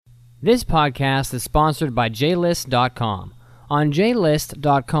This podcast is sponsored by JList.com. On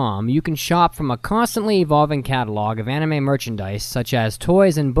JList.com, you can shop from a constantly evolving catalog of anime merchandise such as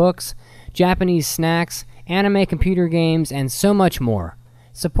toys and books, Japanese snacks, anime computer games, and so much more.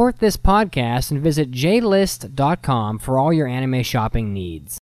 Support this podcast and visit JList.com for all your anime shopping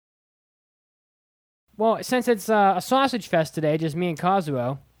needs. Well, since it's a sausage fest today, just me and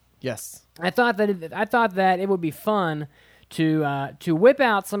Kazuo. Yes. I thought that it would be fun to whip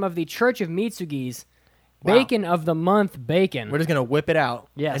out some of the Church of Mitsugi's Bacon of the Month bacon. We're just gonna whip it out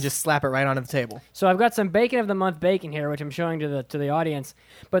Yes. and just slap it right onto the table. So I've got some Bacon of the Month bacon here, which I'm showing to the audience.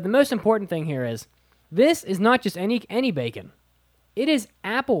 But the most important thing here is this is not just any bacon. It is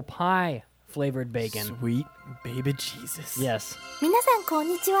apple pie flavored bacon. Sweet baby Jesus. Yes. 皆さんこん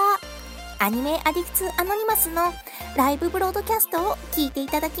にちは。アニメアディクツアノニマスのライブブロードキャストを聞いてい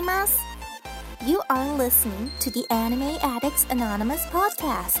ただきます。You are listening to the Anime Addicts Anonymous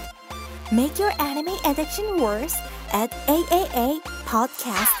podcast. Make your anime addiction worse at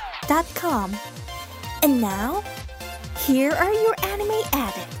AAApodcast.com. And now, here are your anime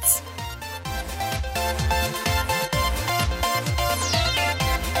addicts.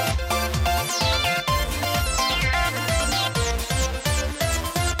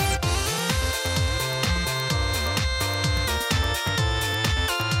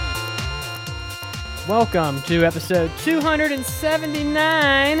 Welcome to episode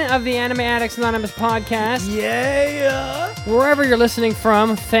 279 of the Anime Addicts Anonymous podcast. Yeah. Wherever you're listening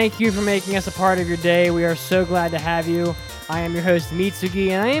from, thank you for making us a part of your day. We are so glad to have you. I am your host,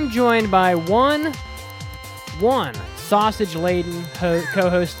 Mitsugi, and I am joined by one sausage-laden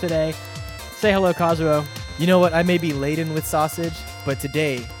co-host today. Say hello, Kazuo. You know what? I may be laden with sausage, but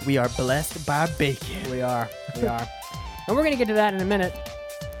today we are blessed by bacon. We are. And we're going to get to that in a minute.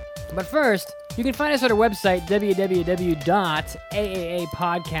 But first, you can find us at our website,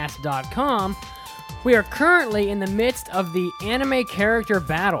 www.aapodcast.com. We are currently in the midst of the anime character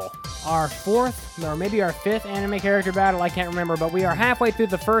battle. Our fourth, or maybe our fifth anime character battle, I can't remember, but we are halfway through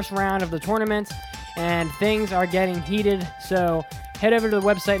the first round of the tournament, and things are getting heated, so head over to the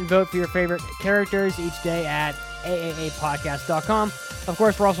website and vote for your favorite characters each day at aapodcast.com. Of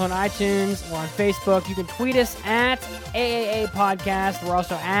course, we're also on iTunes, we're on Facebook. You can tweet us at AAA Podcast. We're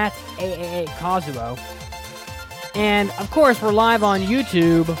also at AAA Kazuo. And, of course, we're live on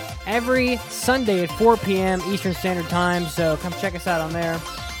YouTube every Sunday at 4 p.m. Eastern Standard Time, so come check us out on there.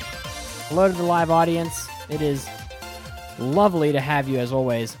 Hello to the live audience. It is lovely to have you, as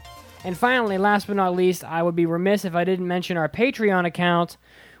always. And finally, last but not least, I would be remiss if I didn't mention our Patreon account,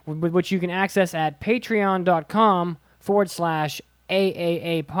 which you can access at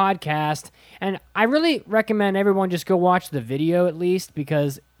patreon.com/AAA podcast. And I really recommend everyone just go watch the video at least,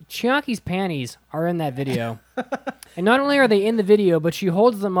 because Chiaki's panties are in that video. And not only are they in the video, but she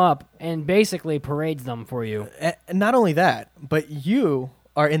holds them up and basically parades them for you. And not only that, but you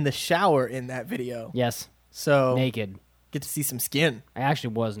are in the shower in that video. Yes. So Naked. get to see some skin. I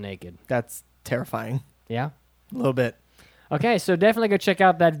actually was naked. That's terrifying. Yeah? A little bit. Okay, so definitely go check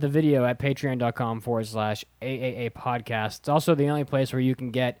out the video at patreon.com/AAA podcast. It's also the only place where you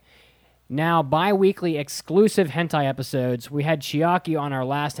can get now bi-weekly exclusive hentai episodes. We had Chiaki on our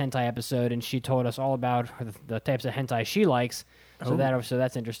last hentai episode, and she told us all about the types of hentai she likes. So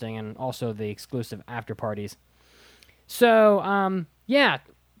that's interesting, and also the exclusive after parties. So, yeah.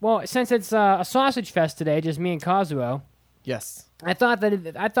 Well, since it's a sausage fest today, just me and Kazuo. Yes. I thought that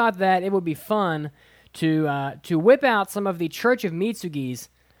it would be fun to whip out some of the Church of Mitsugi's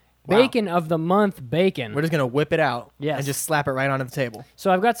Bacon of the Month bacon. We're just gonna whip it out Yes. and just slap it right onto the table.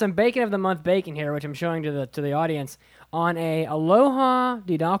 So I've got some Bacon of the Month bacon here, which I'm showing to the audience on a Aloha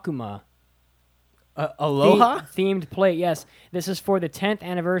Didakuma Aloha? themed plate. Yes, this is for the 10th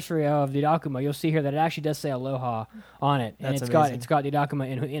anniversary of Didakuma. You'll see here that it actually does say Aloha on it, and That's it's amazing. got Didakuma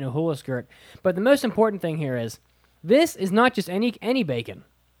in a hula skirt. But the most important thing here is this is not just any bacon.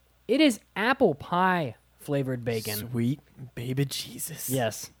 It is apple pie flavored bacon. Sweet baby Jesus.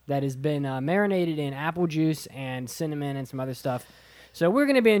 Yes, that has been marinated in apple juice and cinnamon and some other stuff. So we're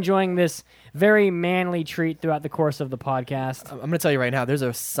going to be enjoying this very manly treat throughout the course of the podcast. I'm going to tell you right now, there's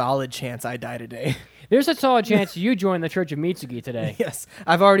a solid chance I die today. There's a solid chance you join the Church of Mitsugi today. Yes.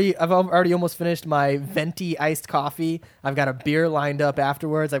 I've already almost finished my venti iced coffee. I've got a beer lined up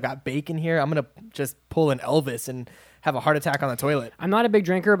afterwards. I've got bacon here. I'm going to just pull an Elvis and have a heart attack on the toilet. I'm not a big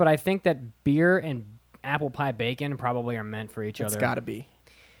drinker, but I think that beer and apple pie bacon probably are meant for each other. It's got to be.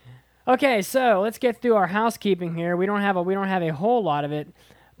 Okay, so let's get through our housekeeping here. We don't have a whole lot of it,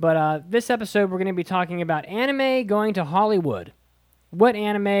 but this episode we're going to be talking about anime going to Hollywood. What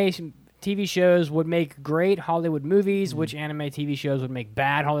anime TV shows would make great Hollywood movies, which anime TV shows would make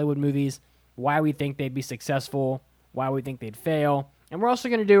bad Hollywood movies, why we think they'd be successful, why we think they'd fail. And we're also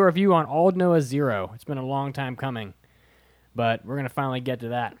going to do a review on Old Noah Zero. It's been a long time coming, but we're going to finally get to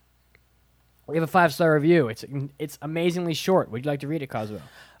that. We have a 5-star review. It's amazingly short. Would you like to read it, Kazuo?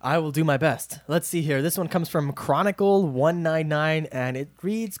 I will do my best. Let's see here. This one comes from Chronicle199, and it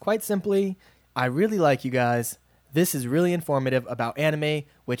reads quite simply, I really like you guys. This is really informative about anime,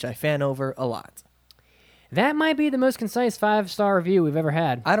 which I fan over a lot. That might be the most concise 5-star review we've ever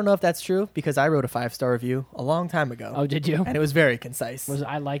had. I don't know if that's true, because I wrote a 5-star review a long time ago. Oh, did you? And it was very concise.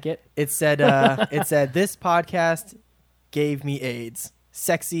 I like it? It said, this podcast gave me AIDS.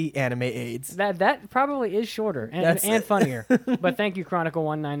 Sexy anime AIDS. That probably is shorter and funnier. But thank you,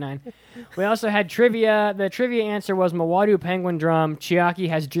 Chronicle199. We also had trivia. The trivia answer was Mawadu Penguin Drum. Chiaki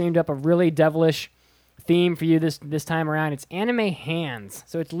has dreamed up a really devilish theme for you this time around. It's anime hands.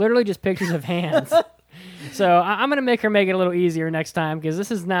 So it's literally just pictures of hands. So I'm going to make her make it a little easier next time, because this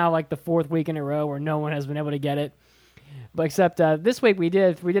is now like the 4th week in a row where no one has been able to get it. But except this week we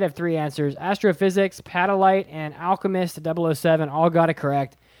did have 3 answers. Astrophysics, Padalite, and Alchemist 007 all got it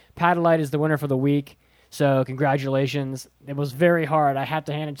correct. Padalite is the winner for the week, so congratulations. It was very hard. I have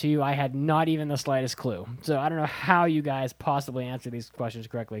to hand it to you. I had not even the slightest clue. So I don't know how you guys possibly answered these questions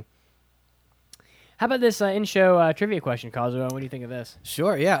correctly. How about this in-show trivia question, Kazuo? What do you think of this?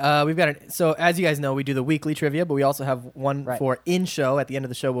 Sure, yeah. We've got it. So as you guys know, we do the weekly trivia, but we also have one for in-show. At the end of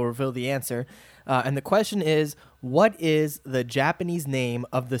the show, we'll reveal the answer. And the question is, what is the Japanese name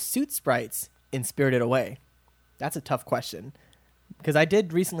of the suit sprites in Spirited Away? That's a tough question, because I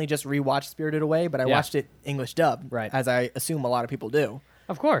did recently just rewatch Spirited Away, but I watched it English dub, as I assume a lot of people do.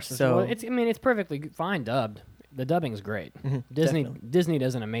 Of course. So it's perfectly fine dubbed. The dubbing's great. Disney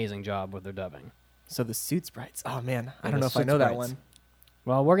does an amazing job with their dubbing. So the suit sprites. Oh man, I don't know if I know that one.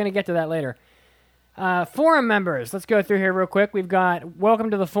 Well, we're gonna get to that later. Forum members, let's go through here real quick. We've got welcome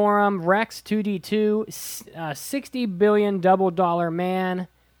to the forum, Rex2D2, $60 billion double dollar man,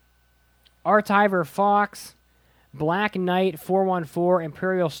 Artiver Fox, Black Knight 414,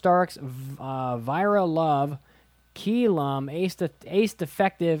 Imperial Starks, Vira Love, Keelum, Ace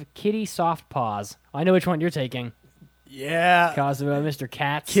Defective, Kitty Soft Paws. I know which one you're taking. Yeah. Kazuo, Mr.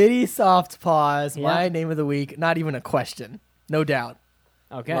 Katz. Kitty Soft Paws, my name of the week. Not even a question. No doubt.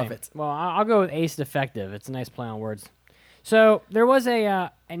 Okay. Love it. Well, I'll go with Ace Defective. It's a nice play on words. So there was a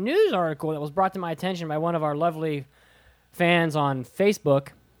news article that was brought to my attention by one of our lovely fans on Facebook,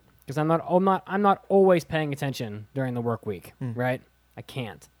 because I'm not always paying attention during the work week, right? I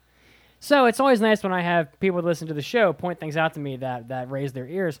can't. So it's always nice when I have people that listen to the show point things out to me that raise their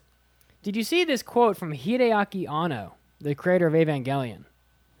ears. Did you see this quote from Hideaki Anno, the creator of Evangelion?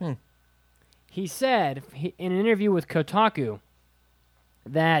 He said in an interview with Kotaku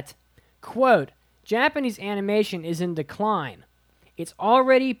that, quote, Japanese animation is in decline. It's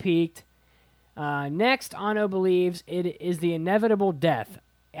already peaked. Next, Anno believes it is the inevitable death.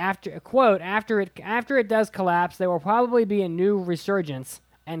 After it does collapse, there will probably be a new resurgence,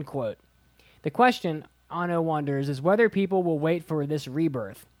 end quote. The question, Anno wonders, is whether people will wait for this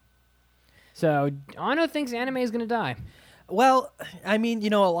rebirth. So, Anno thinks anime is going to die. Well, I mean,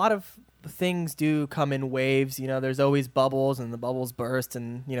 a lot of things do come in waves. There's always bubbles, and the bubbles burst,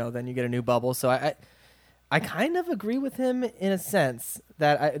 and, then you get a new bubble. So I kind of agree with him in a sense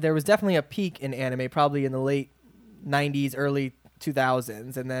that there was definitely a peak in anime, probably in the late 90s, early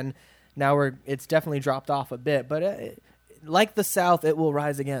 2000s, and then now it's definitely dropped off a bit. But like the South, it will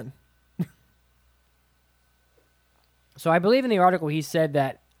rise again. So I believe in the article he said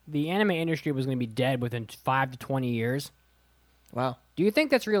that the anime industry was going to be dead within 5 to 20 years. Wow. Do you think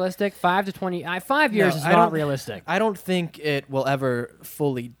that's realistic? 5 to 20? 5 years is not realistic. I don't think it will ever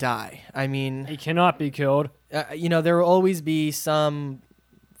fully die. I mean, it cannot be killed. There will always be some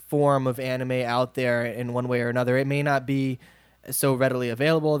form of anime out there in one way or another. It may not be so readily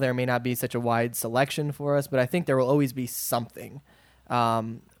available. There may not be such a wide selection for us, but I think there will always be something.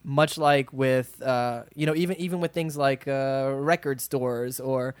 Much like with, even with things like record stores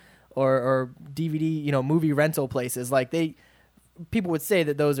or DVD, movie rental places, like people would say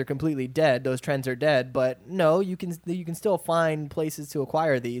that those are completely dead. Those trends are dead, but no, you can still find places to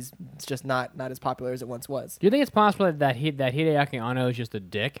acquire these. It's just not as popular as it once was. Do you think it's possible that Hideaki Anno is just a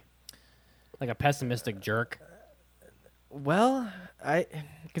dick, like a pessimistic jerk? Well,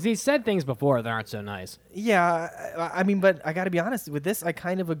 because he's said things before that aren't so nice. Yeah, I mean, but I got to be honest with this. I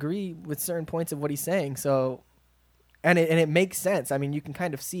kind of agree with certain points of what he's saying. So, and it makes sense. I mean, you can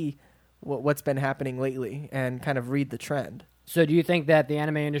kind of see what's been happening lately and kind of read the trend. So do you think that the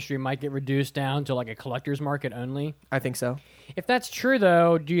anime industry might get reduced down to like a collector's market only? I think so. If that's true,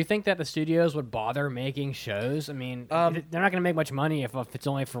 though, do you think that the studios would bother making shows? I mean, they're not going to make much money if it's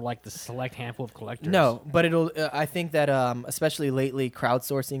only for like the select handful of collectors. No, but it'll. I think that especially lately,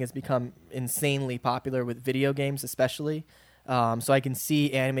 crowdsourcing has become insanely popular with video games, especially. So I can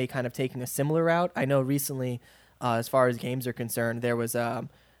see anime kind of taking a similar route. I know recently, as far as games are concerned, there was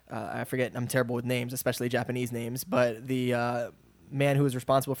I forget. I'm terrible with names, especially Japanese names. But the man who was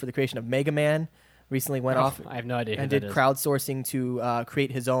responsible for the creation of Mega Man recently went off. I have no idea. And did crowdsourcing to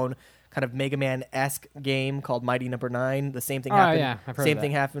create his own kind of Mega Man-esque game called Mighty Number 9. The same thing happened. Yeah, I've heard same of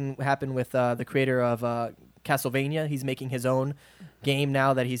thing happened with the creator of Castlevania. He's making his own game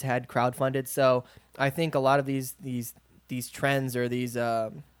now that he's had crowdfunded. So I think a lot of these trends or these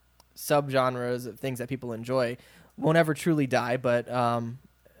subgenres of things that people enjoy won't ever truly die, but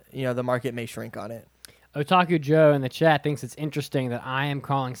the market may shrink on it. Otaku Joe in the chat thinks it's interesting that I am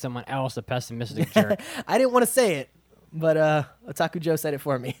calling someone else a pessimistic jerk. I didn't want to say it, but Otaku Joe said it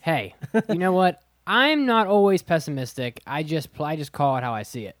for me. Hey, you know what? I'm not always pessimistic. I just call it how I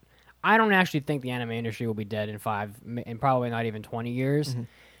see it. I don't actually think the anime industry will be dead in 5 and probably not even 20 years. Mm-hmm.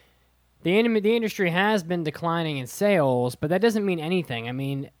 The industry has been declining in sales, but that doesn't mean anything. I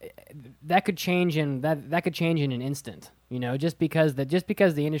mean, that could change in an instant. Just because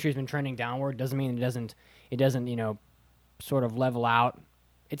the industry's been trending downward doesn't mean it doesn't sort of level out.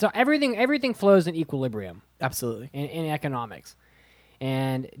 It's everything flows in equilibrium. Absolutely. In economics.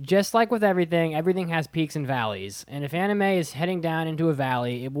 And just like with everything has peaks and valleys. And if anime is heading down into a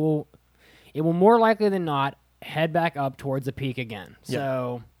valley, it will more likely than not head back up towards a peak again. Yeah.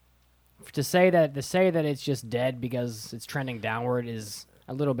 So to say that it's just dead because it's trending downward is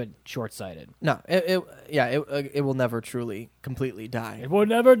a little bit short-sighted. No, it will never truly completely die. It will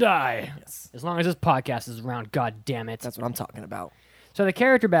never die. Yes. As long as this podcast is around, god damn it. That's what I'm talking about. So the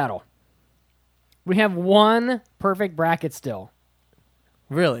character battle. We have one perfect bracket still.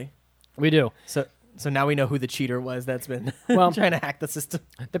 Really? We do. So now we know who the cheater was that's been trying to hack the system.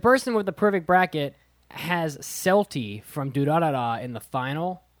 The person with the perfect bracket has Celti from Durarara in the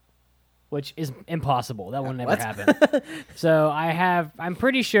final, which is impossible. That will never happen. So I'm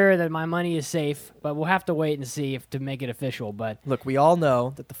pretty sure that my money is safe, but we'll have to wait and see to make it official. But look, we all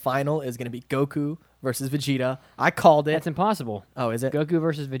know that the final is going to be Goku versus Vegeta. I called it. That's impossible. Oh, is it? Goku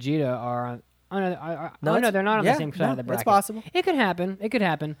versus Vegeta are... No, they're not on the same side of the bracket. It's possible. It could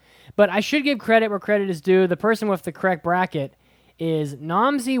happen. But I should give credit where credit is due. The person with the correct bracket is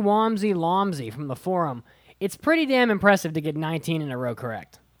Nomsy Womsy Lomsy from the forum. It's pretty damn impressive to get 19 in a row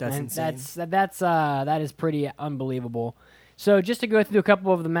correct. That's insane. That is pretty unbelievable. So just to go through a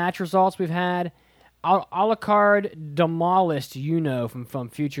couple of the match results we've had, Alucard demolished from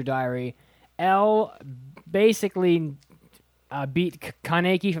Future Diary. L basically beat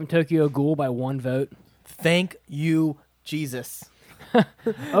Kaneki from Tokyo Ghoul by 1 vote. Thank you, Jesus.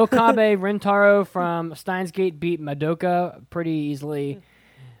 Okabe Rentaro from Steins Gate beat Madoka pretty easily.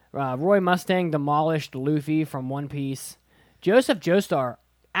 Roy Mustang demolished Luffy from One Piece. Joseph Joestar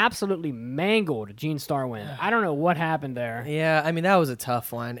absolutely mangled Gene Starwind. I don't know what happened there. Yeah, I mean, that was a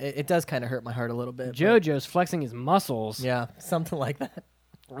tough one. It does kind of hurt my heart a little bit. JoJo's flexing his muscles. Yeah, something like that.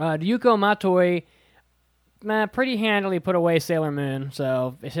 Ryuko Matoi pretty handily put away Sailor Moon.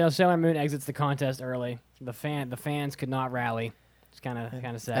 So Sailor Moon exits the contest early. The fans could not rally. It's kind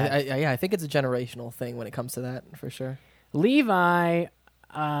of sad. I think it's a generational thing when it comes to that, for sure. Levi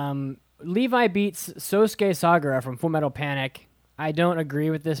beats Sosuke Sagara from Fullmetal Panic. I don't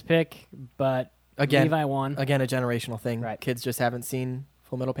agree with this pick, but again, Levi won. Again, a generational thing. Right. Kids just haven't seen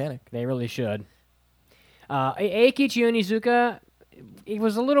Fullmetal Panic. They really should. Eikichi Onizuka, it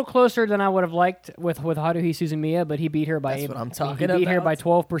was a little closer than I would have liked with Haruhi Suzumiya, but he beat her by... That's what I'm talking about. He beat her by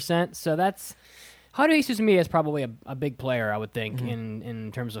 12%, so that's... Haruhi Suzumiya is probably a big player, I would think,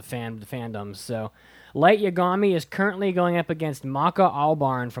 in terms of fandoms. So, Light Yagami is currently going up against Maka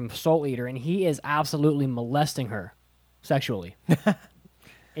Albarn from Soul Eater, and he is absolutely molesting her sexually.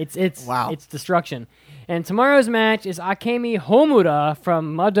 It's destruction. And tomorrow's match is Akemi Homura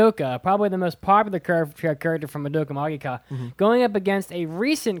from Madoka, probably the most popular character from Madoka Magica, going up against a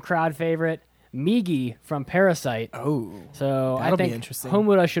recent crowd favorite, Migi from Parasite. Oh, so I think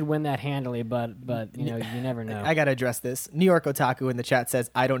Homura should win that handily, but you never know. I gotta address this. New York Otaku in the chat says,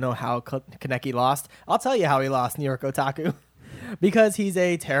 I don't know how Kaneki lost. I'll tell you how he lost, New York Otaku. Because he's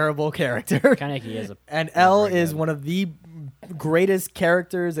a terrible character. Kaneki is and L is one of the greatest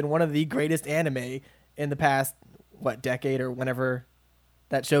characters and one of the greatest anime in the past, decade or whenever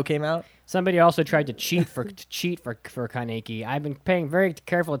that show came out? Somebody also tried to cheat for Kaneki. I've been paying very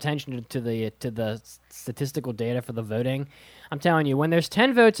careful attention to the statistical data for the voting. I'm telling you, when there's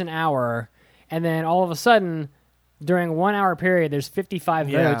 10 votes an hour, and then all of a sudden, during 1 hour period, there's 55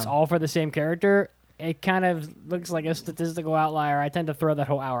 votes, all for the same character, it kind of looks like a statistical outlier. I tend to throw that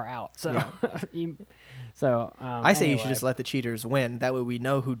whole hour out. So, I say you should just let the cheaters win. That way we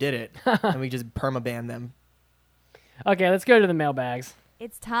know who did it, and we just permaban them. Okay, let's go to the mailbags.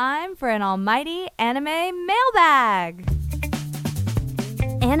 It's time for an almighty anime mailbag.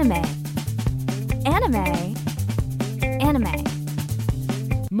 Anime.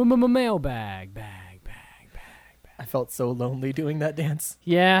 Mailbag. I felt so lonely doing that dance.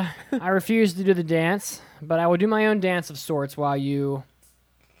 Yeah, I refuse to do the dance, but I will do my own dance of sorts while you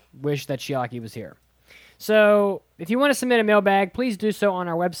wish that Shiaki was here. So, if you want to submit a mailbag, please do so on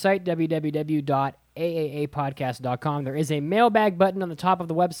our website, www.aapodcast.com. There is a mailbag button on the top of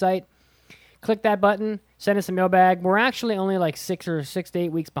the website. Click that button, send us a mailbag. We're actually only like 6 to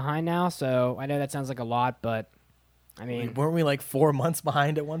 8 weeks behind now, so I know that sounds like a lot, but I mean, weren't we like 4 months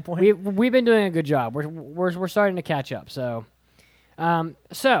behind at one point? We've been doing a good job. We're starting to catch up. So,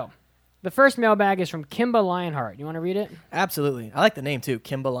 the first mailbag is from Kimba Lionheart. You want to read it? Absolutely. I like the name too,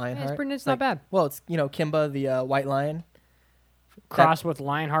 Kimba Lionheart. It's not bad. Well, it's Kimba the white lion, crossed with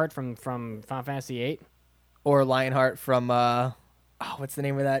Lionheart from Final Fantasy VIII, or Lionheart from what's the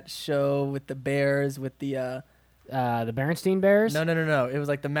name of that show with the bears with the Berenstein Bears? No. It was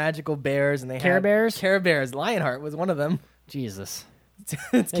like the magical bears, and they Care had Bears. Care Bears. Lionheart was one of them. Jesus,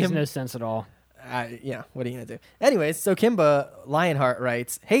 It's makes no sense at all. Yeah, what are you going to do? Anyways, so Kimba Lionheart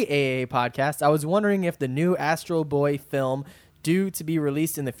writes, "Hey AAA podcast, I was wondering if the new Astro Boy film due to be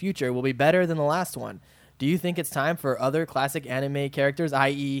released in the future will be better than the last one. Do you think it's time for other classic anime characters,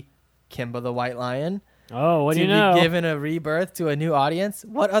 i.e. Kimba the White Lion, Oh, what do you to know? be given a rebirth to a new audience?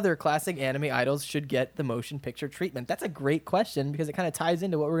 What other classic anime idols should get the motion picture treatment?" That's a great question because it kind of ties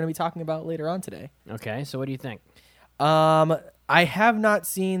into what we're going to be talking about later on today. Okay, so what do you think? I have not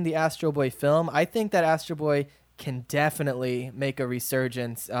seen the Astro Boy film. I think that Astro Boy can definitely make a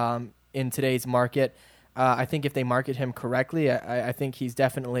resurgence in today's market. I think if they market him correctly, I think he's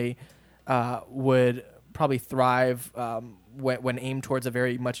definitely would probably thrive when aimed towards a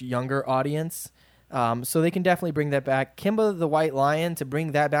very much younger audience. So they can definitely bring that back. Kimba the White Lion, to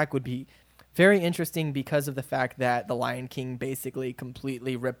bring that back would be very interesting because of the fact that the Lion King basically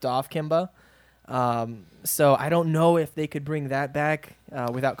completely ripped off Kimba. So I don't know if they could bring that back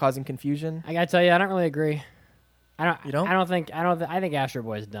without causing confusion. I gotta tell you, I don't really agree. You don't? I think Astro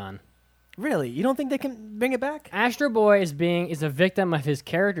Boy is done. Really? You don't think they can bring it back? Astro Boy is a victim of his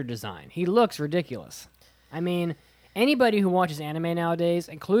character design. He looks ridiculous. I mean, anybody who watches anime nowadays,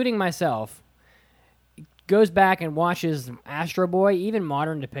 including myself, goes back and watches Astro Boy, even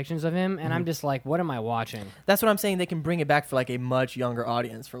modern depictions of him, and I'm just like, what am I watching? That's what I'm saying. They can bring it back for like a much younger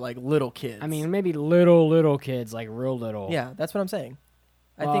audience, for like little kids. I mean, maybe little kids, like real little. Yeah, that's what I'm saying.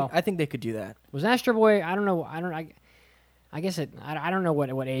 Well, I think they could do that. Was Astro Boy? I don't know. I guess I don't know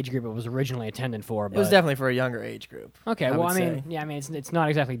what age group it was originally intended for. But It was definitely for a younger age group. okay. I Well, would I mean, say. yeah. I mean, it's not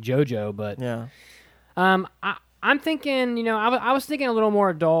exactly JoJo, but Yeah. I'm thinking. I was thinking a little more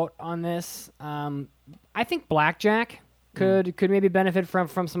adult on this. I think Blackjack could maybe benefit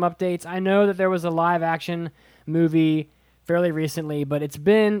from some updates. I know that there was a live action movie fairly recently, but it's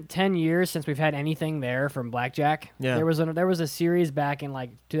been 10 years since we've had anything there from Blackjack. Yeah. There was a series back in like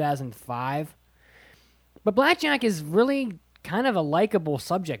 2005. But Blackjack is really kind of a likable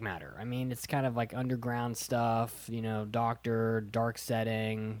subject matter. I mean, it's kind of like underground stuff, doctor, dark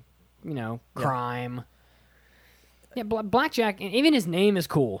setting, crime. Yeah, Blackjack, and even his name is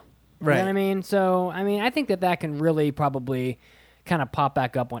cool. Right. You know what I mean? So, I think that can really probably kind of pop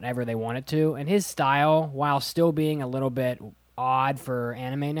back up whenever they want it to. And his style, while still being a little bit odd for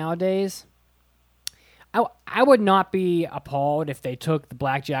anime nowadays, I would not be appalled if they took the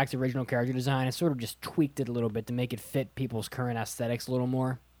Blackjack's original character design and sort of just tweaked it a little bit to make it fit people's current aesthetics a little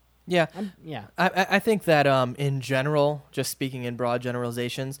more. Yeah. Yeah. I think that in general, just speaking in broad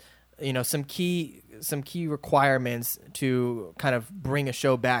generalizations, some key requirements to kind of bring a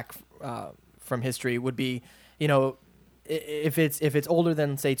show back from history would be, if it's older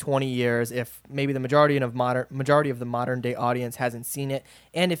than say 20 years, if maybe the majority of the modern day audience hasn't seen it,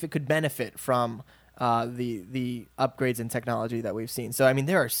 and if it could benefit from the upgrades in technology that we've seen. So I mean,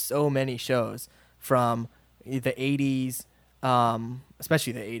 there are so many shows from the 80s.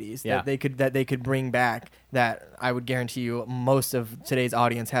 Especially the 80s, Yeah. that they could bring back that I would guarantee you most of today's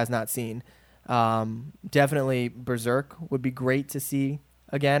audience has not seen. Definitely Berserk would be great to see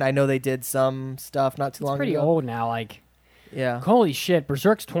again. I know they did some stuff not too long ago. It's pretty old now. Like, Yeah. Holy shit,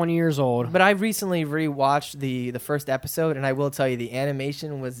 Berserk's 20 years old. But I recently rewatched the first episode, and I will tell you the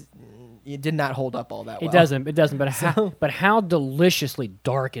animation it did not hold up all that well. It doesn't. But how deliciously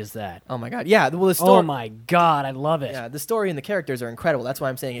dark is that? Oh my god, yeah. Well, the story. Oh my god, I love it. Yeah, the story and the characters are incredible. That's why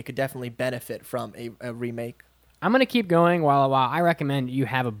I'm saying it could definitely benefit from a remake. I'm gonna keep going while I recommend you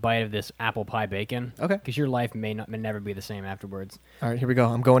have a bite of this apple pie bacon. Okay. Because your life may never be the same afterwards. All right, here we go.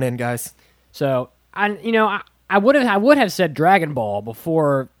 I'm going in, guys. So I would have said Dragon Ball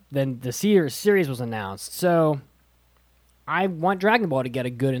before then the series was announced. So I want Dragon Ball to get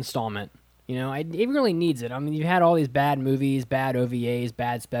a good installment. It really needs it. I mean, you've had all these bad movies, bad OVAs,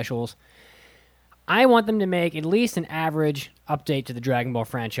 bad specials. I want them to make at least an average update to the Dragon Ball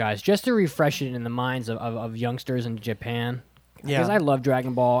franchise just to refresh it in the minds of youngsters in Japan. Yeah. Because I love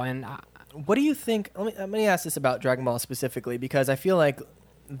Dragon Ball. And what do you think? Let me ask this about Dragon Ball specifically, because I feel like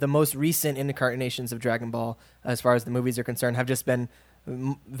the most recent incarnations of Dragon Ball, as far as the movies are concerned, have just been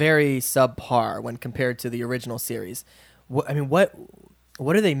very subpar when compared to the original series. What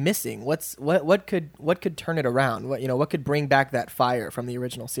are they missing? What could turn it around? What could bring back that fire from the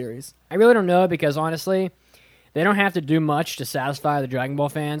original series? I really don't know, because honestly, they don't have to do much to satisfy the Dragon Ball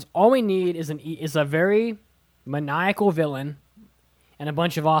fans. All we need is a very maniacal villain and a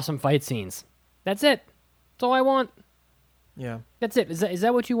bunch of awesome fight scenes. That's it. That's all I want. Yeah. That's it. Is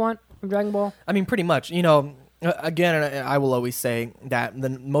that what you want from Dragon Ball? I mean, pretty much. Again, I will always say that the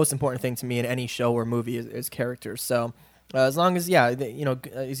most important thing to me in any show or movie is characters. So as long as,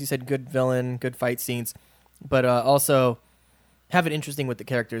 as you said, good villain, good fight scenes, but also have it interesting with the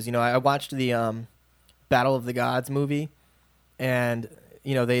characters. I watched the Battle of the Gods movie, and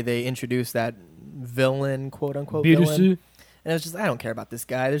they introduced that villain, quote unquote villain, and it was just, I don't care about this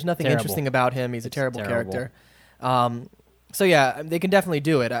guy. There's nothing interesting about him. He's a terrible character. So yeah, they can definitely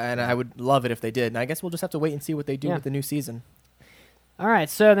do it, and I would love it if they did. And I guess we'll just have to wait and see what they do with the new season. All right,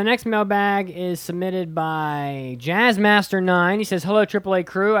 so the next mailbag is submitted by Jazzmaster9. He says, "Hello, AAA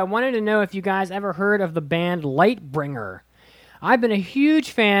crew. I wanted to know if you guys ever heard of the band Lightbringer. I've been a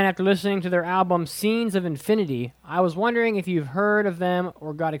huge fan after listening to their album Scenes of Infinity. I was wondering if you've heard of them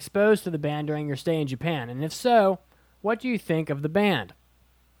or got exposed to the band during your stay in Japan, and if so, what do you think of the band?"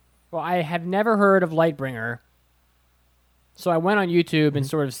 Well, I have never heard of Lightbringer. So I went on YouTube and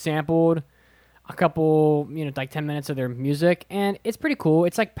sort of sampled a couple, like 10 minutes of their music, and it's pretty cool.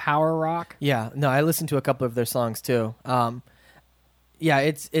 It's like power rock. Yeah, no, I listened to a couple of their songs too. Yeah,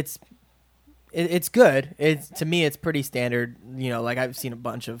 it's good. To me, it's pretty standard. Like I've seen a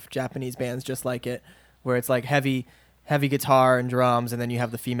bunch of Japanese bands just like it, where it's like heavy guitar and drums, and then you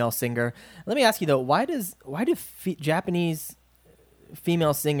have the female singer. Let me ask you though, why do Japanese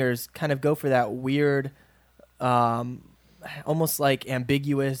female singers kind of go for that weird, almost like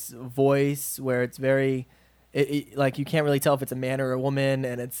ambiguous voice where it's very, like you can't really tell if it's a man or a woman,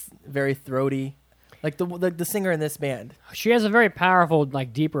 and it's very throaty. Like the singer in this band, she has a very powerful,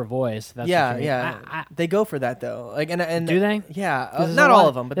 like deeper voice. That's yeah. They go for that though. Like and do they? Yeah, not all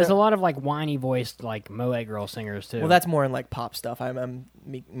of them, but there's a lot of like whiny voiced like moe girl singers too. Well, that's more in like pop stuff. I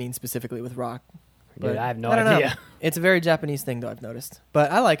mean specifically with rock. Dude, I have no idea. It's a very Japanese thing, though, I've noticed.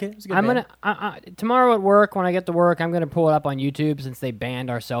 But I like it. It's a good band. Tomorrow at work, when I get to work, I'm gonna pull it up on YouTube, since they banned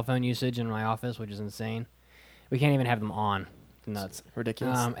our cell phone usage in my office, which is insane. We can't even have them on. It's nuts. It's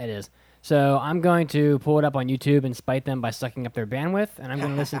ridiculous. It is. So I'm going to pull it up on YouTube and spite them by sucking up their bandwidth, and I'm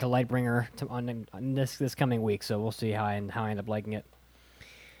going to listen to Lightbringer on this coming week. So we'll see how I end up liking it.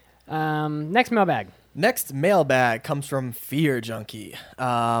 Next mailbag. Next mailbag comes from Fear Junkie.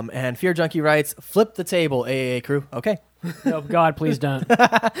 And Fear Junkie writes, "Flip the table, AAA crew." Okay. Oh, God, please don't.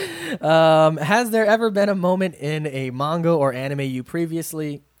 Has there ever been a moment in a manga or anime you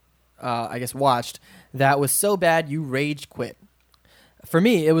previously, watched that was so bad you rage quit? For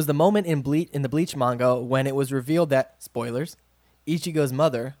me, it was the moment in the Bleach manga when it was revealed that, spoilers, Ichigo's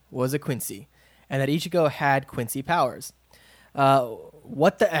mother was a Quincy, and that Ichigo had Quincy powers.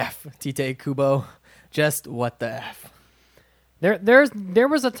 What the F, Tite Kubo? Just what the F? There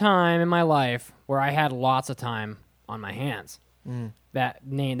was a time in my life where I had lots of time on my hands.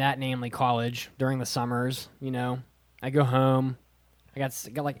 Namely college during the summers. I go home. I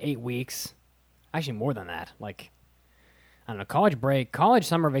got like 8 weeks, actually more than that. Like, I don't know, college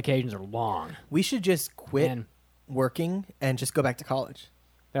summer vacations are long. We should just quit working and just go back to college.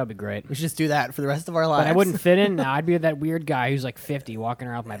 That would be great. We should just do that for the rest of our lives. But I wouldn't fit in. I'd be that weird guy who's like 50 walking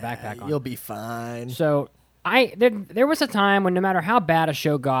around with my backpack on. You'll be fine. So there was a time when no matter how bad a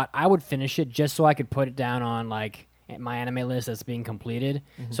show got, I would finish it just so I could put it down on like my anime list that's being completed.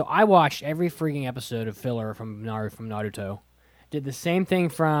 Mm-hmm. So I watched every freaking episode of filler from Naruto. Did the same thing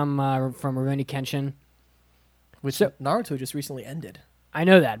from Rurouni Kenshin. Which So- Naruto just recently ended. I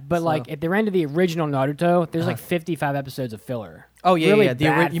know that, but So- like at the end of the original Naruto, there's like 55 episodes of filler. Oh yeah, Really yeah.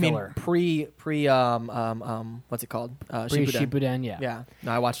 bad You filler. mean pre what's it called? Pre Shippuden. Shippuden, yeah. Yeah.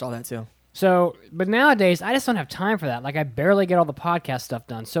 No, I watched all that too. So, but nowadays, I just don't have time for that. Like, I barely get all the podcast stuff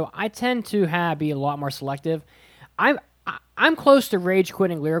done. So, I tend to be a lot more selective. I'm close to rage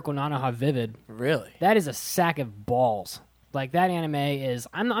quitting Lyrical Nanoha Vivid. Really? That is a sack of balls. Like, that anime is.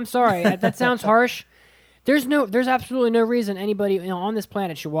 I'm sorry. That sounds harsh. There's absolutely no reason anybody on this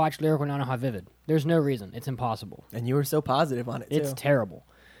planet should watch Lyrical Nanoha Vivid. There's no reason. It's impossible. And you were so positive on it too. It's terrible.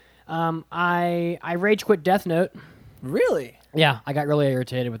 I rage quit Death Note. Really? Yeah, I got really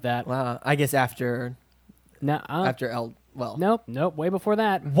irritated with that. Wow. I guess after Nope, way before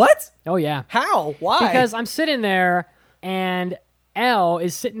that. What? Oh yeah. How? Why? Because I'm sitting there and L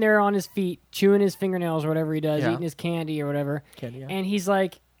is sitting there on his feet, chewing his fingernails or whatever he does, Yeah. eating his candy or whatever. Candy, yeah. And he's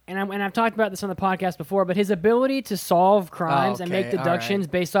like, and I've talked about this on the podcast before, but his ability to solve crimes and make Okay, deductions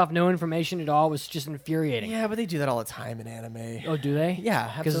all based off no information at all was just infuriating. Yeah, but they do that all the time in anime. Oh, do they? Yeah,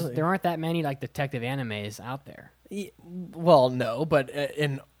 Because absolutely. there aren't that many like detective animes out there. Well, no, but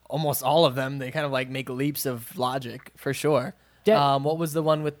in almost all of them, they kind of like make leaps of logic for sure. What was the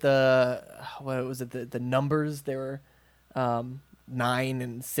one with what was it? The numbers? They were 9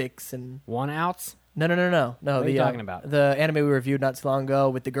 and 6 and One outs. no. What are you talking about? The anime we reviewed not too long ago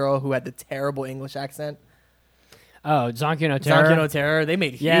with the girl who had the terrible English accent. Oh, Zankyou no Terror. Zankyou no Terror. They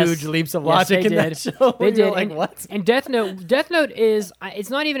made Yes. huge leaps of Yes, logic they in that did. show. They We did. were like, and, what? And Death Note is. It's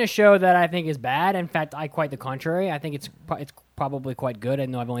not even a show that I think is bad. In fact, quite the contrary. I think it's probably quite good. I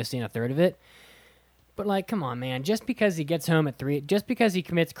know I've only seen a third of it. But like, come on, man! Just because he gets home at 3, just because he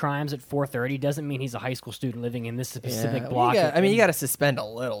commits crimes at 4:30, doesn't mean he's a high school student living in this specific block. You got to suspend a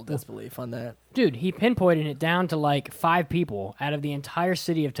little disbelief on that. Dude, he pinpointed it down to like 5 people out of the entire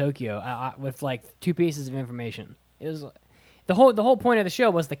city of Tokyo with like 2 pieces of information. It was the whole point of the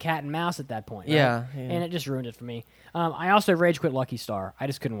show was the cat and mouse at that point. Right? Yeah. And it just ruined it for me. I also rage quit Lucky Star. I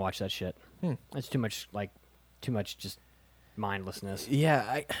just couldn't watch that shit. It's too much just mindlessness.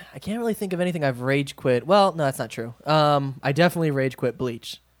 Yeah, I can't really think of anything I've rage quit. Well, no, that's not true. I definitely rage quit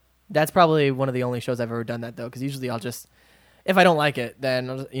Bleach. That's probably one of the only shows I've ever done that though, because usually I'll just, if I don't like it,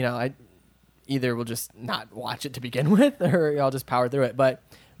 then I either will just not watch it to begin with, or I'll just power through it. But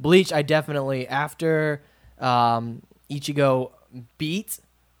Bleach, I definitely after Ichigo beat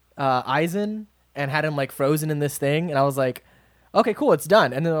Aizen and had him like frozen in this thing, and I was like, okay, cool, it's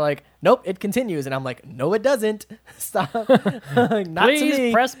done. And then they're like, nope, it continues. And I'm like, no, it doesn't. Stop. Not Please to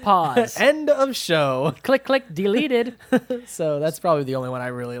me. press pause. End of show. Click, deleted. So that's probably the only one I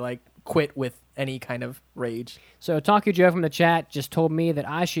really like quit with any kind of rage. So Taku Joe from the chat just told me that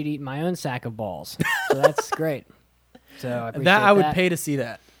I should eat my own sack of balls. So that's great. So I appreciate That I would that. pay to see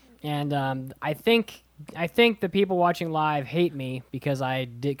that. And I think the people watching live hate me because I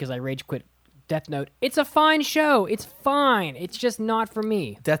rage quit Death Note. It's a fine show. It's fine. It's just not for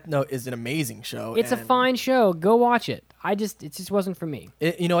me. Death Note is an amazing show. It's a and fine show. Go watch it. It just wasn't for me.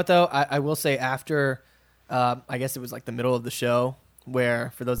 You know what though? I will say after, I guess it was like the middle of the show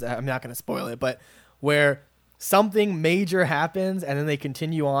where, for those that, I'm not going to spoil it, but where something major happens and then they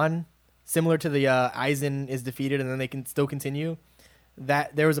continue on, similar to the Aizen is defeated and then they can still continue.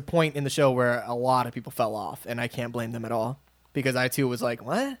 That there was a point in the show where a lot of people fell off, and I can't blame them at all because I too was like,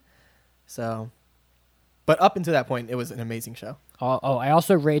 what? So, but up until that point, it was an amazing show. Oh, I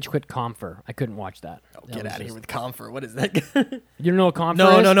also rage quit Comfer. I couldn't watch that. Oh, That get was out of here just- with Comfer. What is that? You don't know what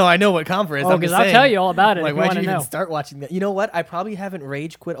Comfer is? No. I know what Comfer is. Oh, I'm because just I'll saying. tell you all about it Like, if you why'd want you to even know. start watching that? You know what? I probably haven't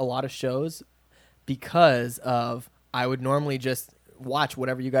rage quit a lot of shows because of I would normally just watch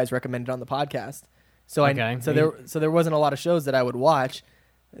whatever you guys recommended on the podcast. So Okay. there wasn't a lot of shows that I would watch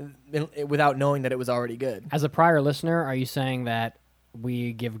without knowing that it was already good. As a prior listener, are you saying that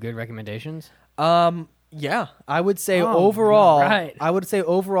we give good recommendations? Yeah, I would say Oh, overall. right. I would say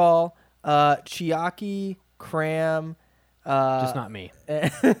Chiaki, Cram, Just not me.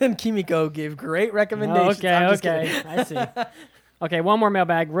 and Kimiko give great recommendations. Okay, I'm just okay. kidding. I see. Okay, one more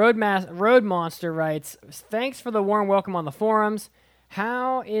mailbag. Road Monster writes, thanks for the warm welcome on the forums.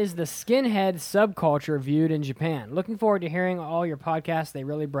 How is the skinhead subculture viewed in Japan? Looking forward to hearing all your podcasts. They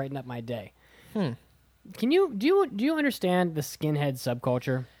really brighten up my day. Do you understand the skinhead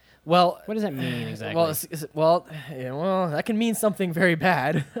subculture? Well, What does that mean exactly? well, that can mean something very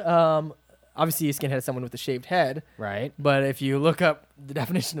bad. Obviously, a skinhead is someone with a shaved head. right. But if you look up the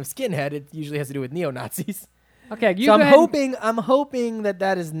definition of skinhead, it usually has to do with neo-Nazis. Okay, you So go ahead. I'm hoping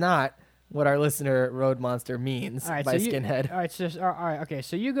that is not what our listener Road Monster means All right, by so skinhead. All right, okay.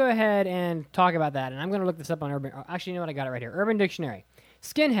 So you go ahead and talk about that, and I'm going to look this up on Urban. Actually, you know what? I got it right here. Urban Dictionary.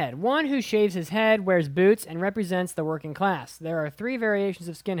 Skinhead, one who shaves his head, wears boots, and represents the working class. There are 3 variations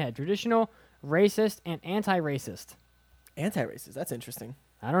of skinhead: traditional, racist, and anti-racist. Anti-racist. That's interesting.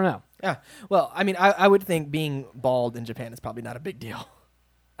 I don't know. Yeah. Well, I mean, I would think being bald in Japan is probably not a big deal.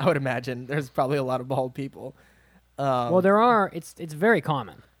 I would imagine there's probably a lot of bald people. Well, there are. It's very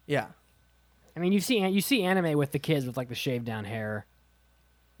common. Yeah. I mean, you see anime with the kids with like the shaved down hair.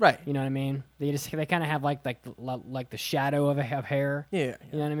 Right. You know what I mean? They kind of have like the shadow of hair. Yeah.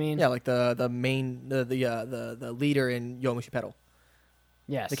 You know what I mean? Yeah, like the main the leader in Yomushi Pedal.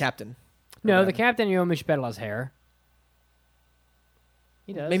 Yes. The captain. No, the captain in Yomushi Pedal has hair.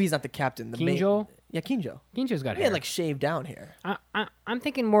 He does. Maybe he's not the captain. The Kinjo? Yeah, Kinjo. Kinjo's got He hair. had like shaved down hair. I'm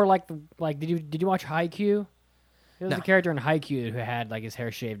thinking more like did you watch Haikyuu? There was No. a character in Haikyuu who had like his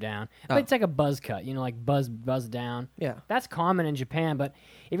hair shaved down. But it's like a buzz cut, like buzz down. Yeah. That's common in Japan, but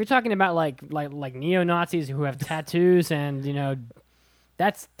if you're talking about like neo-Nazis who have tattoos and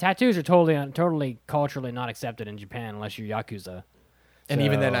tattoos are totally culturally not accepted in Japan unless you're Yakuza. And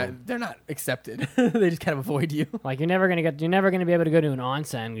even So- then, they're not accepted. They just kind of avoid you. Like you're never gonna be able to go to an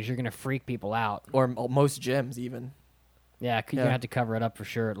onsen because you're gonna freak people out. Or most gyms, even. Yeah, you Yeah. have to cover it up for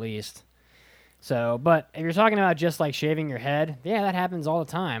sure at least. So, but if you're talking about just like shaving your head, yeah, that happens all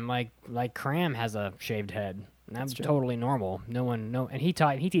the time. Like Cram has a shaved head. And that's true. totally normal. And he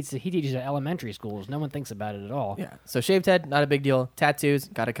teaches at elementary schools. No one thinks about it at all. Yeah. So shaved head, not a big deal. Tattoos,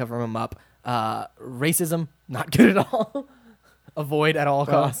 got to cover them up. Racism, not good at all. Avoid at all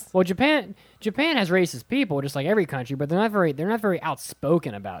costs. Well, Japan has racist people, just like every country, but they're not very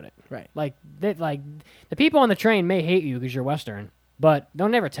outspoken about it. Right. Like the people on the train may hate you because you're Western, but they'll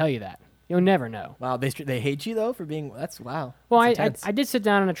never tell you that. You'll never know. Wow, they hate you though for being. Wow. Well, That's I intense. did sit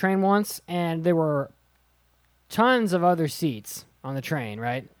down on a train once, and there were tons of other seats on the train.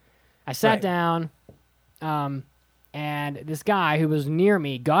 Right. I sat Right. down, and this guy who was near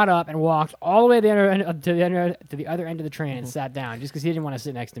me got up and walked all the way to the other end of the train and sat down just because he didn't want to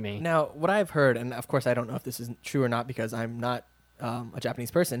sit next to me. Now, what I've heard, and of course I don't know if this is true or not because I'm not a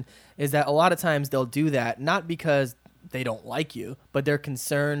Japanese person, is that a lot of times they'll do that not because they don't like you, but they're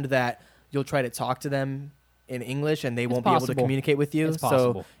concerned that you'll try to talk to them in English and they won't be able to possible. communicate with you. It's So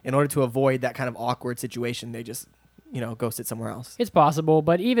possible. in order to avoid that kind of awkward situation, they just go sit somewhere else. It's possible,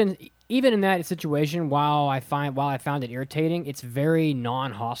 but even in that situation, while I found it irritating, it's very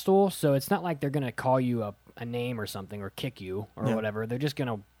non-hostile. So it's not like they're gonna call you a name or something or kick you or Yeah. whatever. They're just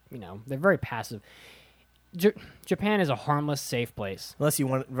gonna they're very passive. Japan is a harmless, safe place. Unless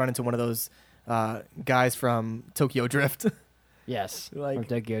you run into one of those guys from Tokyo Drift. Yes, Like- from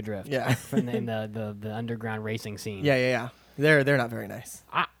Tokyo Drift. Yeah. from the underground racing scene. Yeah. They're not very nice.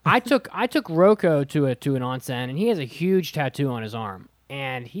 I took Roko to an onsen, and he has a huge tattoo on his arm,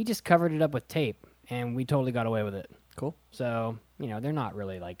 and he just covered it up with tape, and we totally got away with it. Cool. So they're not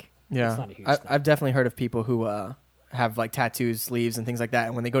really like Yeah, It's not a huge thing. I've definitely heard of people who have like tattoos, sleeves, and things like that,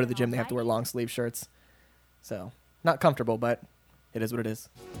 and when they go to the gym, they have to wear long sleeve shirts. So not comfortable, but it is what it is.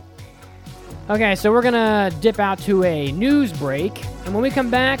 Okay, so we're gonna dip out to a news break, and when we come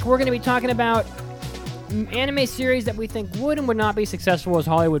back, we're gonna be talking about anime series that we think would and would not be successful as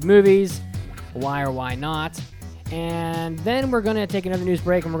Hollywood movies, why or why not. And then we're gonna take another news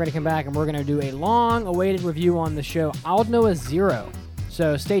break, and we're gonna come back and we're gonna do a long-awaited review on the show Aldnoah Zero.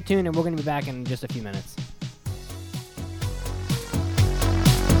 So stay tuned, and we're gonna be back in just a few minutes.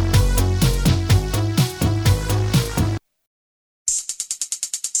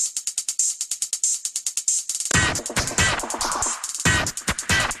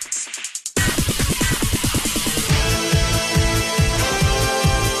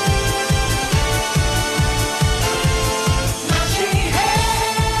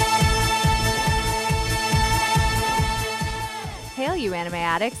 Hail, you anime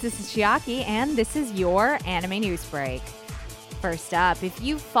addicts. This is Chiaki, and this is your anime news break. First up, if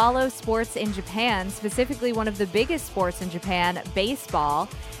you follow sports in Japan, specifically one of the biggest sports in Japan, baseball,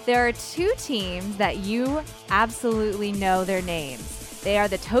 there are two teams that you absolutely know their names. They are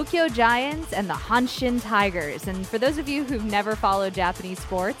the Tokyo Giants and the Hanshin Tigers. And for those of you who've never followed Japanese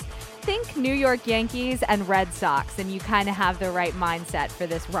sports, think New York Yankees and Red Sox, and you kind of have the right mindset for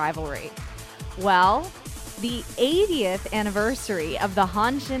this rivalry. Well, the 80th anniversary of the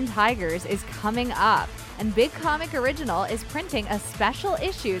Hanshin Tigers is coming up, and Big Comic Original is printing a special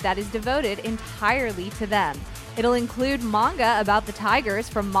issue that is devoted entirely to them. It'll include manga about the Tigers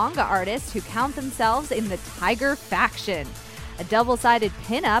from manga artists who count themselves in the Tiger faction, a double-sided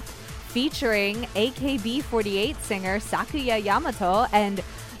pinup featuring AKB48 singer Sakuya Yamato and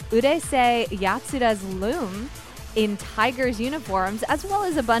Urase Yatsuda's Loom, in Tigers uniforms, as well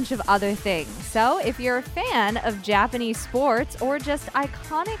as a bunch of other things. So if you're a fan of Japanese sports or just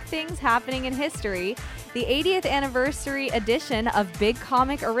iconic things happening in history, the 80th anniversary edition of Big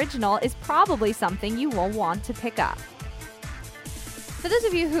Comic Original is probably something you will want to pick up. For those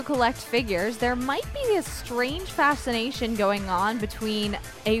of you who collect figures, there might be a strange fascination going on between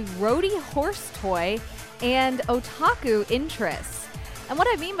a roadie horse toy and otaku interests. And what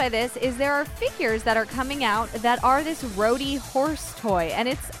I mean by this is there are figures that are coming out that are this roadie horse toy.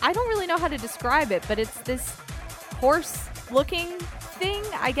 And I don't really know how to describe it, but it's this horse-looking thing,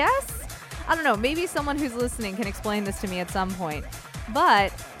 I guess? I don't know. Maybe someone who's listening can explain this to me at some point.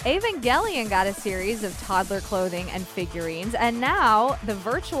 But Evangelion got a series of toddler clothing and figurines, and now the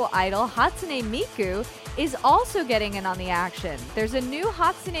virtual idol Hatsune Miku is also getting in on the action. There's a new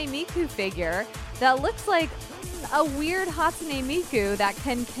Hatsune Miku figure that looks like a weird Hatsune Miku that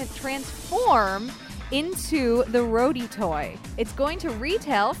can transform into the roadie toy. It's going to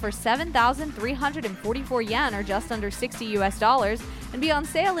retail for 7,344 yen, or just under $60 and be on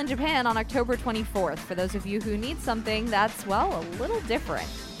sale in Japan on October 24th for those of you who need something that's, well, a little different.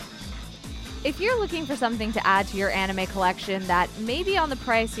 If you're looking for something to add to your anime collection that may be on the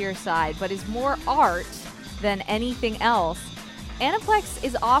pricier side but is more art than anything else, Aniplex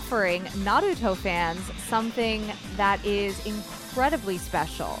is offering Naruto fans something that is incredibly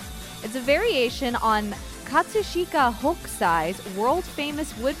special. It's a variation on Katsushika Hokusai's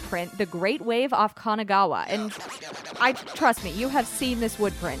world-famous wood print, The Great Wave off Kanagawa. And trust me, you have seen this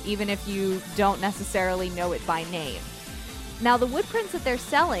wood print, even if you don't necessarily know it by name. Now, the wood prints that they're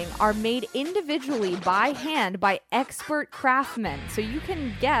selling are made individually by hand by expert craftsmen, so you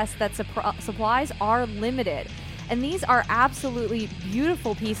can guess that supplies are limited. And these are absolutely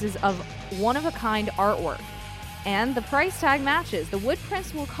beautiful pieces of one-of-a-kind artwork. And the price tag matches. The wood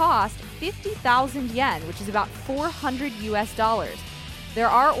prints will cost 50,000 yen, which is about $400. There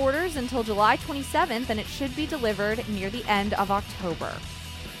are orders until July 27th, and it should be delivered near the end of October.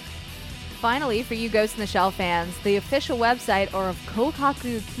 Finally, for you Ghost in the Shell fans, the official website of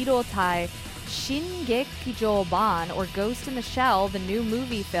Kokaku Kidotai Shingekijo Ban, or Ghost in the Shell, the new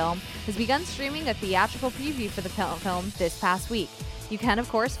movie film, has begun streaming a theatrical preview for the film this past week. You can, of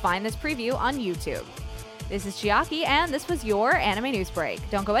course, find this preview on YouTube. This is Chiaki, and this was your Anime News Break.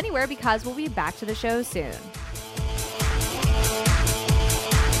 Don't go anywhere because we'll be back to the show soon.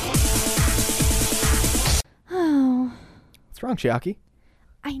 Oh. What's wrong, Chiaki?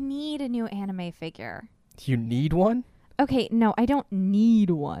 I need a new anime figure. You need one? Okay, no, I don't need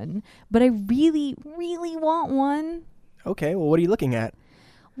one, but I really, really want one. Okay, well, what are you looking at?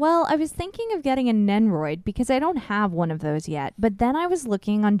 Well, I was thinking of getting a Nendoroid because I don't have one of those yet. But then I was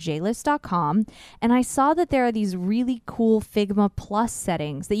looking on JList.com and I saw that there are these really cool Figma Plus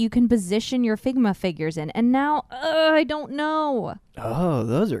settings that you can position your Figma figures in. And now, I don't know. Oh,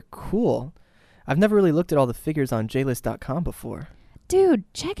 those are cool. I've never really looked at all the figures on JList.com before.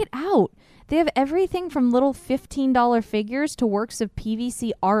 Dude, check it out. They have everything from little $15 figures to works of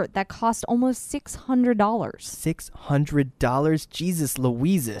PVC art that cost almost $600. $600? Jesus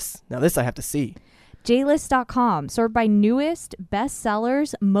Louises. Now this I have to see. JList.com, sort by newest, best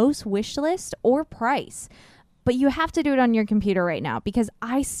sellers, most wish list, or price. But you have to do it on your computer right now because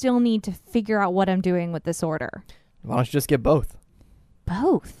I still need to figure out what I'm doing with this order. Why don't you just get both?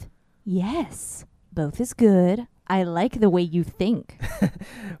 Both? Yes. Both is good. I like the way you think.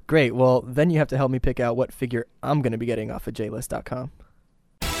 Great. Well, then you have to help me pick out what figure I'm going to be getting off of JList.com.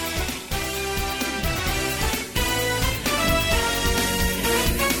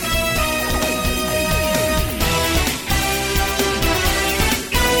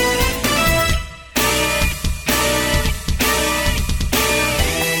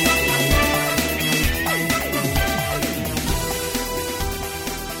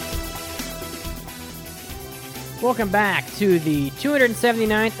 Welcome back to the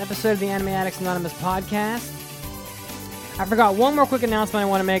 279th episode of the Anime Addicts Anonymous podcast. I forgot one more quick announcement I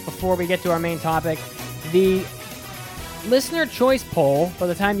want to make before we get to our main topic. The listener choice poll, by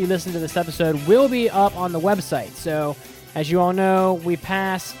the time you listen to this episode, will be up on the website. So, as you all know, we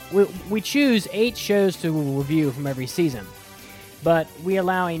choose 8 shows to review from every season. But we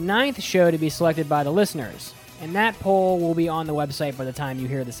allow a 9th show to be selected by the listeners. And that poll will be on the website by the time you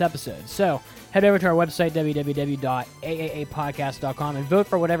hear this episode. So, head over to our website, www.aapodcast.com, and vote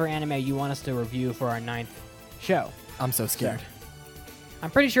for whatever anime you want us to review for our 9th show. I'm so scared.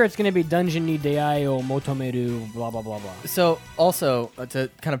 I'm pretty sure it's going to be Dungeon ni Deai o Motomeru, blah, blah, blah, blah. So, also, to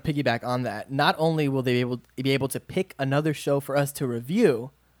kind of piggyback on that, not only will they be able to pick another show for us to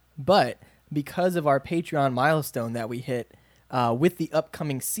review, but because of our Patreon milestone that we hit with the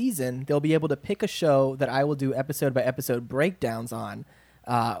upcoming season, they'll be able to pick a show that I will do episode by episode breakdowns on,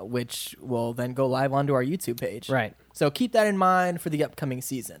 which will then go live onto our YouTube page. Right. So keep that in mind for the upcoming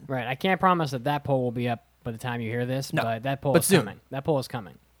season. Right. I can't promise that poll will be up by the time you hear this, No, but that poll but is soon. coming. That poll is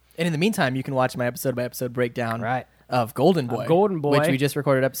coming. And in the meantime, you can watch my episode by episode breakdown Right. of Golden Boy. Golden Boy. Which we just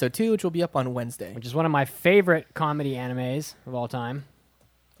recorded episode 2, which will be up on Wednesday. Which is one of my favorite comedy animes of all time.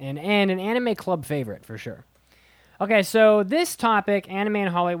 And an anime club favorite, for sure. Okay, so this topic, anime in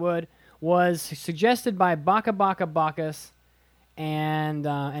Hollywood, was suggested by Baka Baka Bakas and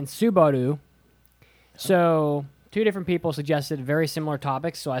Subaru. So 2 different people suggested very similar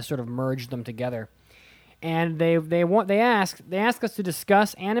topics, so I sort of merged them together. And they asked us to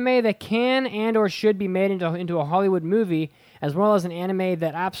discuss anime that can and or should be made into a Hollywood movie, as well as an anime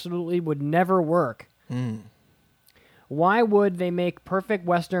that absolutely would never work. Why would they make perfect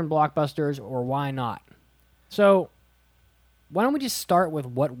Western blockbusters, or why not? So, why don't we just start with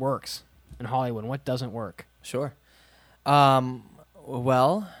what works in Hollywood and what doesn't work? Sure.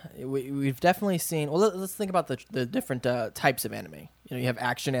 Well, we've definitely seen... Well, let's think about the different types of anime. You have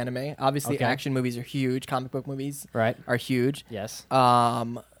action anime. Obviously, Okay. action movies are huge. Comic book movies Right. are huge. Yes.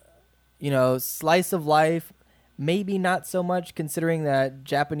 Slice of life, maybe not so much, considering that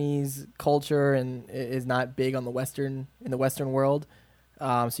Japanese culture and is not big on in the Western world.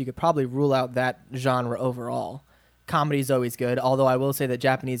 So you could probably rule out that genre overall. Comedy is always good, although I will say that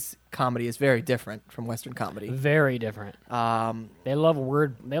Japanese comedy is very different from Western comedy. Very different. They love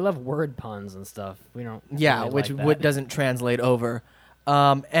word puns and stuff. We don't. Yeah, really which like that. doesn't translate over.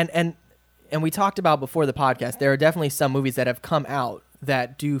 And we talked about before the podcast, there are definitely some movies that have come out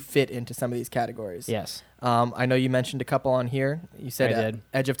that do fit into some of these categories. Yes. I know you mentioned a couple on here. You said I did.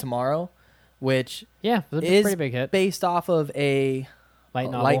 Edge of Tomorrow, which Yeah, it was a is pretty big hit. based off of a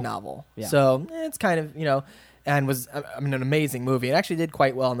Light novel. Yeah. So it's kind of, and was an amazing movie. It actually did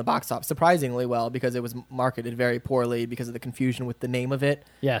quite well in the box office, surprisingly well, because it was marketed very poorly because of the confusion with the name of it.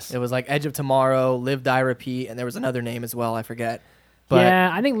 Yes. It was like Edge of Tomorrow, Live, Die, Repeat, and there was another name as well. I forget. But,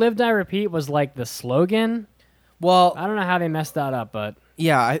 yeah, I think Live, Die, Repeat was like the slogan. Well, I don't know how they messed that up, but...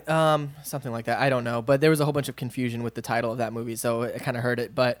 yeah, something like that. I don't know. But there was a whole bunch of confusion with the title of that movie, so it kind of hurt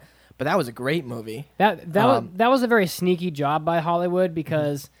it. But that was a great movie. That was a very sneaky job by Hollywood,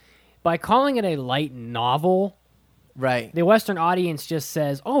 because by calling it a light novel, Right. the Western audience just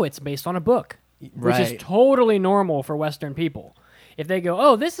says, "Oh, it's based on a book," which Right. is totally normal for Western people. If they go,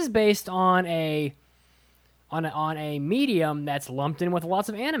 "Oh, this is based on a medium that's lumped in with lots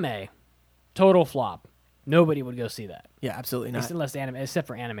of anime," total flop. Nobody would go see that. Yeah, absolutely not. Except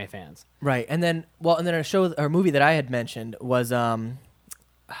for anime fans. Right. And then a show or movie that I had mentioned was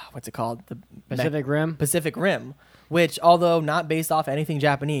what's it called? The Pacific Rim. Pacific Rim, which, although not based off anything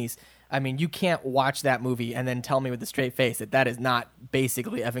Japanese, I mean, you can't watch that movie and then tell me with a straight face that is not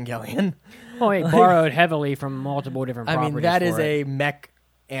basically Evangelion. Oh, it borrowed heavily from multiple different I properties. mean, that is for it. a mech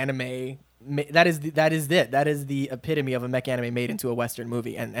anime. That is the epitome of a mech anime made into a Western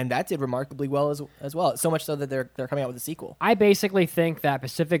movie, and that did remarkably well as well. So much so that they're coming out with a sequel. I basically think that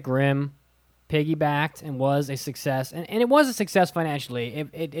Pacific Rim piggybacked and was a success, and it was a success financially.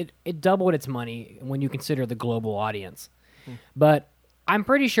 It doubled its money when you consider the global audience. But I'm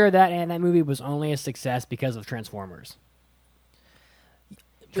pretty sure that movie was only a success because of Transformers.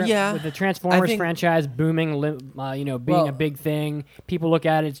 Yeah, With the Transformers think- franchise booming, being a big thing, people look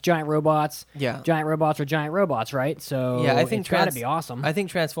at it, it's giant robots. Yeah. Giant robots are giant robots, right? So Yeah, I think it's got to be awesome. I think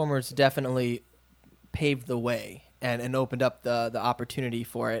Transformers definitely paved the way and opened up the opportunity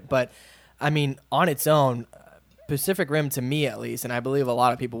for it. But I mean, on its own, Pacific Rim, to me at least, and I believe a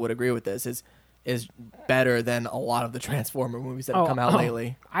lot of people would agree with this, is better than a lot of the Transformer movies that have come out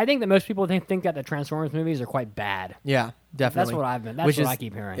lately. I think that most people think that the Transformers movies are quite bad. Yeah, definitely. That's what I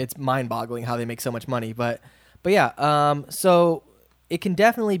keep hearing. It's mind-boggling how they make so much money, but yeah. So it can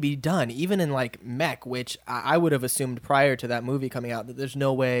definitely be done, even in like mech, which I would have assumed prior to that movie coming out that there's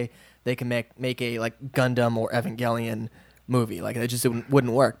no way they can make a like Gundam or Evangelion movie. Like it just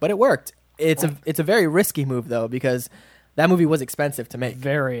wouldn't work, but it worked. It's a very risky move though, because that movie was expensive to make.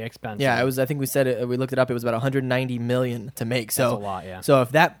 Very expensive. Yeah, it was. I think we said it. We looked it up. It was about 190 million to make. So That's a lot, yeah. So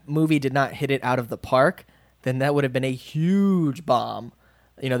if that movie did not hit it out of the park, then that would have been a huge bomb.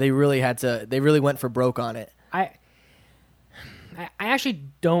 They really had to. They really went for broke on it. I actually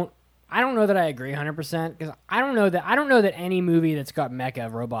don't. I don't know that I agree 100% because I don't know that any movie that's got mecha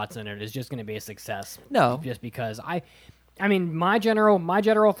robots in it is just going to be a success. No. Just because I mean, my general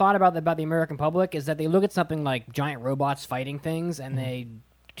thought about the American public is that they look at something like giant robots fighting things and they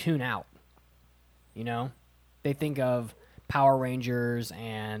tune out. They think of Power Rangers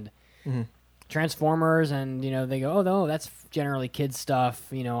and Transformers, and they go, oh no, that's generally kids stuff.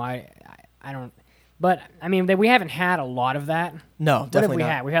 I don't. But I mean, we haven't had a lot of that. No, What definitely have we not.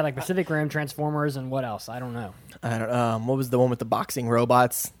 had? We had like Pacific Rim, Transformers, and what else? I don't know. I don't. What was the one with the boxing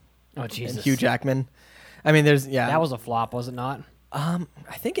robots Oh Jesus! and Hugh Jackman? I mean, That was a flop, was it not? I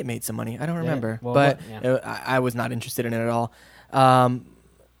think it made some money. I don't remember, Well, but yeah. I was not interested in it at all. And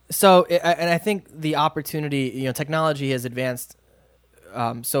I think the opportunity, technology has advanced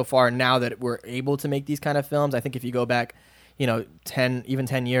so far now that we're able to make these kind of films. I think if you go back, 10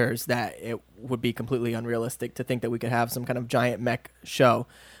 years, that it would be completely unrealistic to think that we could have some kind of giant mech show.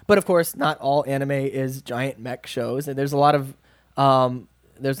 But of course, not all anime is giant mech shows, and there's a lot of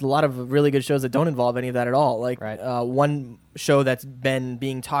really good shows that don't involve any of that at all. Like one show that's been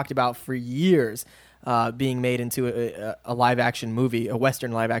being talked about for years, being made into a live action movie, a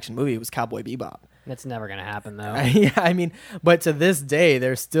Western live action movie, was Cowboy Bebop. That's never gonna happen though. Yeah, I mean, but to this day,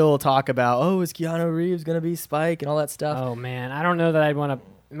 there's still talk about, is Keanu Reeves gonna be Spike and all that stuff. Oh man, I don't know that I'd want to.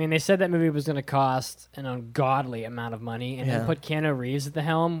 I mean, they said that movie was going to cost an ungodly amount of money, and then put Keanu Reeves at the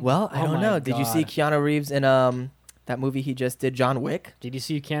helm. Well, I don't know. God. Did you see Keanu Reeves in that movie he just did, John Wick? Did you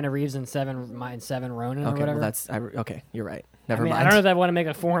see Keanu Reeves in Seven Ronin or Okay, whatever? well okay. You're right. Never mind. I don't know if I want to make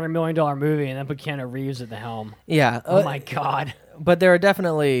a $400 million movie and then put Keanu Reeves at the helm. Yeah. Oh my God. But there are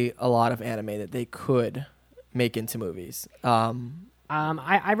definitely a lot of anime that they could make into movies.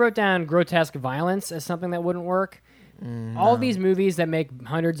 I wrote down grotesque violence as something that wouldn't work. All these movies that make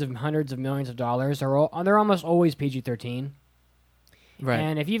hundreds of millions of dollars they're almost always PG-13. Right.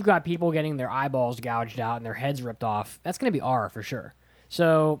 And if you've got people getting their eyeballs gouged out and their heads ripped off, that's going to be R for sure.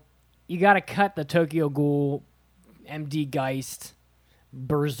 So you got to cut the Tokyo Ghoul, MD Geist,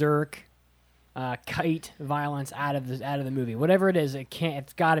 Berserk, kite violence out of the movie. Whatever it is,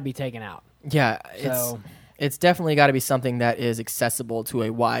 it's got to be taken out. Yeah, So it's definitely got to be something that is accessible to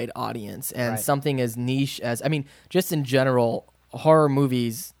a wide audience, and something as niche as, I mean, just in general, horror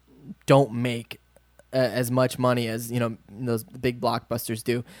movies don't make as much money as those big blockbusters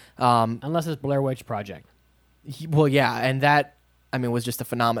do, unless it's Blair Witch Project. Well, yeah, and that, I mean, was just a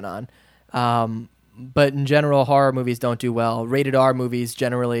phenomenon. But in general, horror movies don't do well. Rated R movies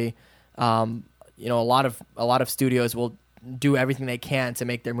generally, a lot of studios will do everything they can to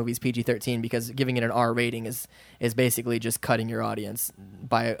make their movies PG-13 because giving it an R rating is basically just cutting your audience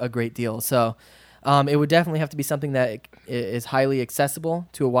by a great deal. So it would definitely have to be something that is highly accessible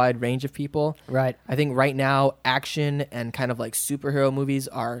to a wide range of people. Right. I think right now action and kind of like superhero movies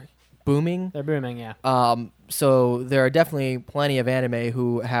are booming. They're booming, yeah. So there are definitely plenty of anime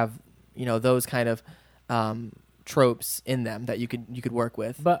who have those kind of tropes in them that you could work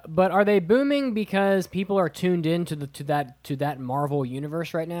with. But are they booming because people are tuned in to that Marvel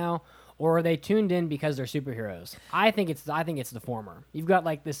universe right now, or are they tuned in because they're superheroes? I think it's the former. You've got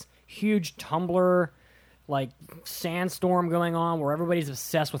like this huge Tumblr like sandstorm going on where everybody's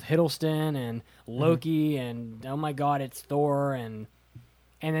obsessed with Hiddleston and Loki and oh my God, it's Thor and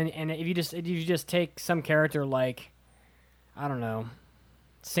if you just take some character like I don't know,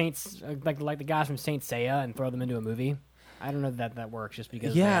 Saints like the guys from Saint Seiya and throw them into a movie. I don't know that works just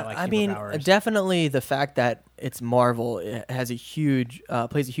because they have, like, I mean, definitely the fact that it's Marvel has a huge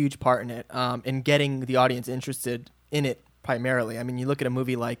plays a huge part in it in getting the audience interested in it primarily. I mean, you look at a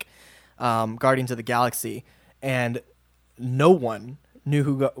movie like Guardians of the Galaxy, and no one knew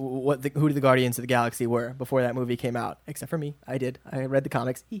who the Guardians of the Galaxy were before that movie came out, except for me. I did. I read the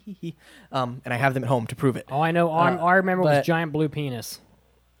comics, and I have them at home to prove it. Oh, I know. All I remember was Giant Blue Penis.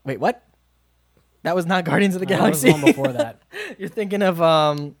 Wait, what? That was not Guardians of the Galaxy. That was one before that. You're thinking of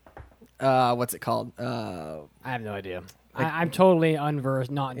what's it called? I have no idea. I'm totally non-versed.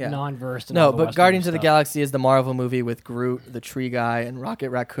 In no, all the but Guardians of the stuff. Galaxy is the Marvel movie with Groot, the Tree Guy, and Rocket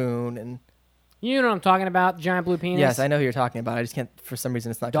Raccoon, and you know what I'm talking about? Giant Blue Penis. yes, I know who you're talking about. I just can't, for some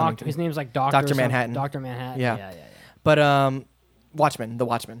reason, it's not coming to me. His name's like Dr. Manhattan. Dr. Manhattan. Yeah. Yeah. But Watchmen, the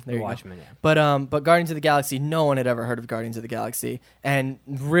Watchmen. There you Watchmen, go. yeah. But Guardians of the Galaxy, no one had ever heard of Guardians of the Galaxy, and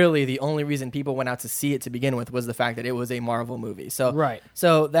really the only reason people went out to see it to begin with was the fact that it was a Marvel movie. So Right.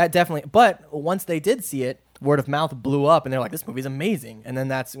 So that definitely. But once they did see it, word of mouth blew up, and they're like, "This movie's amazing," and then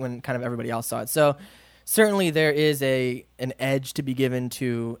that's when kind of everybody else saw it. So certainly there is an edge to be given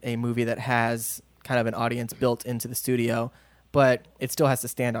to a movie that has kind of an audience built into the studio, but it still has to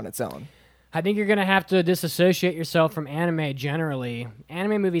stand on its own. I think you're going to have to disassociate yourself from anime generally.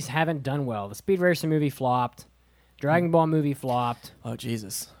 Anime movies haven't done well. The Speed Racer movie flopped. Dragon Ball movie flopped. Oh,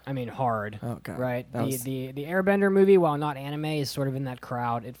 Jesus. I mean, hard. Oh, God. Right? The Airbender movie, while not anime, is sort of in that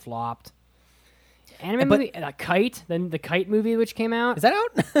crowd. It flopped. Anime movie, Kite, then the Kite movie which came out. Is that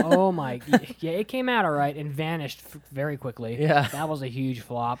out? Oh my, yeah, it came out all right and vanished very quickly. Yeah. That was a huge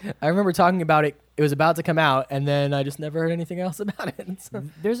flop. I remember talking about it. It was about to come out, and then I just never heard anything else about it. So.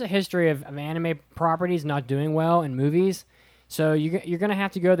 There's a history of anime properties not doing well in movies. So you're going to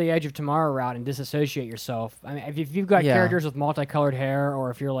have to go the Edge of Tomorrow route and disassociate yourself. I mean, if you've got characters with multicolored hair, or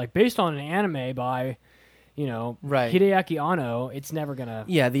if you're like based on an anime by, Right. Hideaki Anno, it's never going to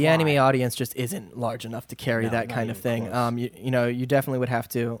Yeah, the fly. anime audience just isn't large enough to carry that not kind of even thing. close. You definitely would have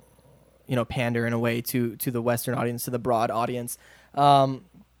to, pander in a way to the Western audience, to the broad audience.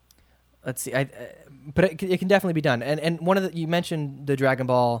 Let's see, but it can definitely be done. And one of you mentioned the Dragon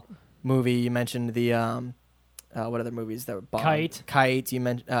Ball movie. You mentioned the what other movies that were bombed? Kite. You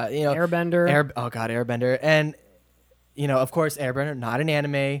mentioned Airbender. Airbender. And of course, Airbender, not an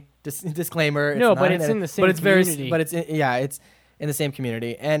anime. Disclaimer. No, it's but not it's an in the same but it's community. But it's in the same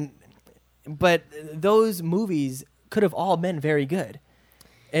community. But those movies could have all been very good.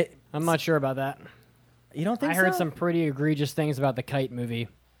 I'm not sure about that. You don't think I so? heard some pretty egregious things about the Kite movie,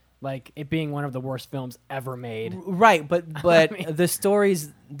 like it being one of the worst films ever made. Right, but I mean- the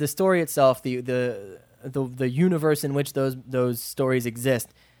story itself, the universe in which those stories exist,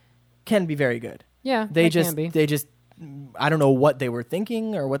 can be very good. Yeah, They that just can be. they just I don't know what they were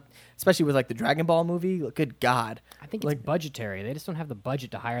thinking, or what, especially with like the Dragon Ball movie. Good God. I think it's budgetary. They just don't have the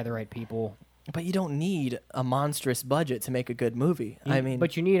budget to hire the right people. But you don't need a monstrous budget to make a good movie.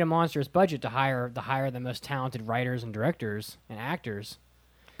 But you need a monstrous budget to hire the most talented writers and directors and actors.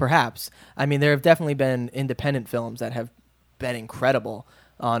 Perhaps. There have definitely been independent films that have been incredible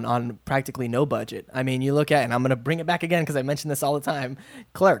on practically no budget. You look at, and I'm going to bring it back again because I mention this all the time,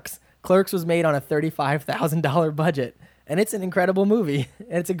 Clerks. Clerks was made on a $35,000 budget, and it's an incredible movie.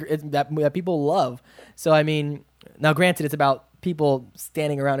 And it's that people love. So, now granted, it's about people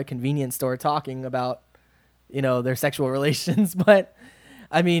standing around a convenience store talking about, their sexual relations, but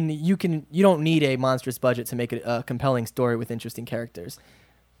you don't need a monstrous budget to make a compelling story with interesting characters.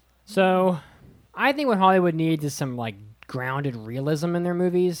 So, I think what Hollywood needs is some like grounded realism in their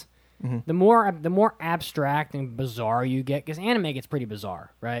movies. Mm-hmm. The more abstract and bizarre you get, because anime gets pretty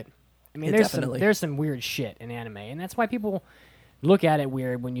bizarre, right? Definitely. There's some weird shit in anime, and that's why people look at it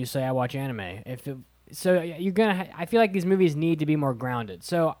weird when you say I watch anime. I feel like these movies need to be more grounded.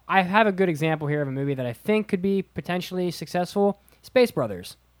 So I have a good example here of a movie that I think could be potentially successful: Space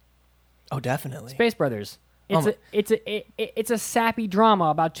Brothers. Oh, definitely. Space Brothers. It's a sappy drama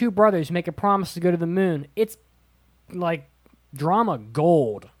about two brothers who make a promise to go to the moon. It's like drama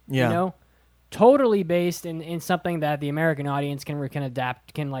gold. Yeah. Totally based in something that the American audience can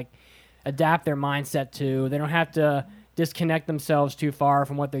adapt their mindset to. They don't have to disconnect themselves too far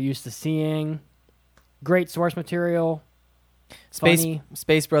from what they're used to seeing. Great source material. Funny.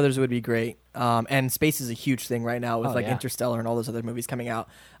 Space Brothers would be great. And space is a huge thing right now with yeah. Interstellar and all those other movies coming out.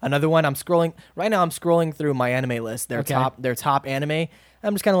 Another one I'm scrolling through my anime list. Their top anime.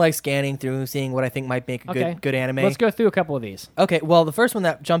 I'm just kind of like scanning through, seeing what I think might make a good anime. Let's go through a couple of these. Okay, well, the first one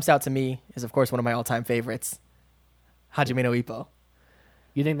that jumps out to me is, of course, one of my all-time favorites, Hajime no Ippo.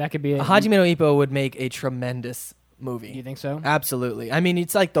 You think that could be Hajime no Ippo would make a tremendous movie. You think so? Absolutely.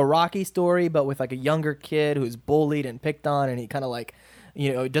 It's like the Rocky story, but with like a younger kid who's bullied and picked on, and he kind of like,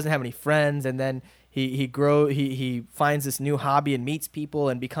 doesn't have any friends, and then he finds this new hobby and meets people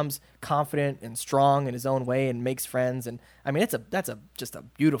and becomes confident and strong in his own way and makes friends. And that's just a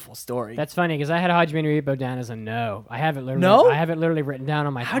beautiful story. That's funny because I had Hajime no Ippo down as a no. I have it literally. No? I have it literally written down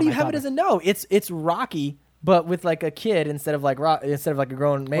on my. How do you have it as a no? It's Rocky, but with like a kid instead of like a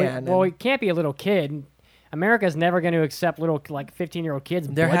grown man. Well, it can't be a little kid. America's never going to accept little 15-year-old kids.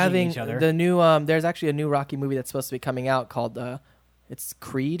 They're bludgeoning having each other. the new. There's actually a new Rocky movie that's supposed to be coming out called it's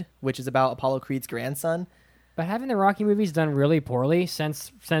Creed, which is about Apollo Creed's grandson. But haven't the Rocky movies done really poorly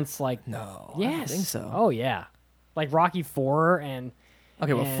since like? No, Yes. I don't think so. Oh yeah, like Rocky 4 and.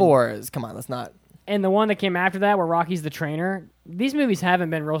 Okay, well, and- 4 is, come on, let's not. And the one that came after that, where Rocky's the trainer. These movies haven't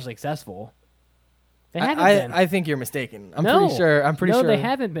been real successful. They haven't been. I think you're mistaken. I'm No. pretty sure. No, they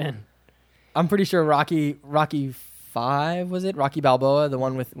haven't been. I'm pretty sure Rocky 5, was it? Rocky Balboa, the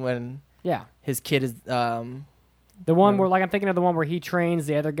one with when Yeah. his kid is The one where, I'm thinking of the one where he trains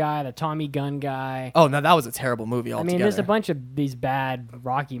the other guy, the Tommy Gun guy. Oh, no, that was a terrible movie altogether. There's a bunch of these bad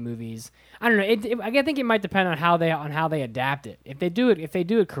Rocky movies. I don't know. I think it might depend on how they adapt it. If they do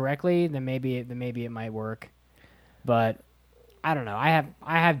it correctly, then maybe it might work. But I don't know. I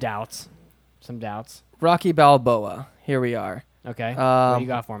have doubts. Some doubts. Rocky Balboa. Here we are. Okay. What do you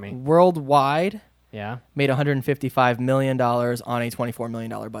got for me? Worldwide, Yeah. made $155 million on a $24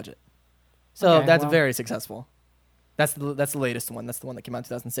 million budget. So Okay, that's well- very successful. That's the latest one. That's the one that came out in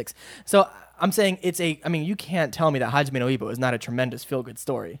 2006. So I'm saying you can't tell me that Hajime no Ippo is not a tremendous feel-good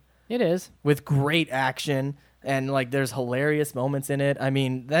story It is. with great action and like there's hilarious moments in it. I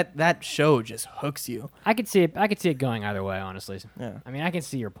mean, that show just hooks you. I could see it going either way, honestly. Yeah. I mean, I can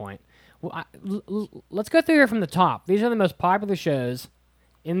see your point. Well, let's go through here from the top. These are the most popular shows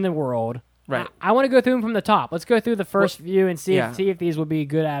in the world. Right. I want to go through them from the top. Let's go through the first few and see yeah. if these would be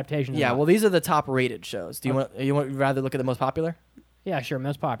good adaptations. Yeah, or not. well, these are the top-rated shows. Do you want rather look at the most popular? Yeah, sure.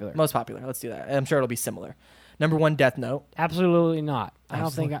 Most popular. Most popular. Let's do that. I'm sure it'll be similar. Number 1, Death Note. Absolutely not. I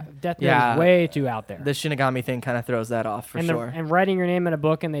don't think Death Note Yeah. is way too out there. The Shinigami thing kind of throws that off for sure. And writing your name in a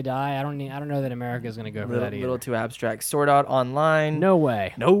book and they die. I don't know that America is going to go for that either. Little too abstract. Sword Art Online. No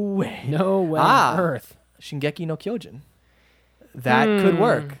way. No way. No way on Earth. Shingeki no Kyojin. That could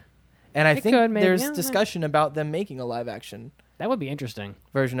work. And I think could, maybe. there's Yeah. discussion about them making a live action That would be interesting.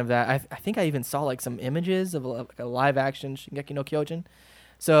 version of that. I think I even saw like some images of a live action Shingeki no Kyojin.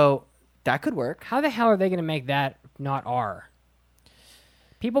 So that could work. How the hell are they going to make that not R?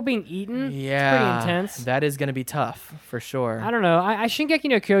 People being eaten? Yeah. It's pretty intense. That is going to be tough for sure. I don't know. I Shingeki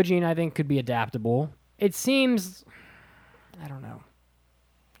no Kyojin, I think, could be adaptable. It seems... I don't know.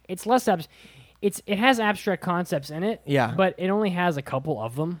 It's less... It has abstract concepts in it, Yeah. but it only has a couple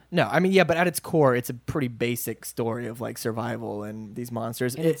of them. No, I mean, yeah, but at its core, it's a pretty basic story of like survival and these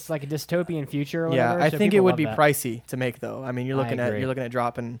monsters. And it's like a dystopian future or yeah, whatever. I so think it people would love be that. pricey to make though. I mean, you're looking at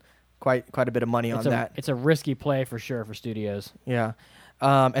dropping quite a bit of money on that. It's a risky play for sure for studios. Yeah,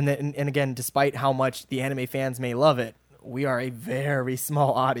 and again, despite how much the anime fans may love it, we are a very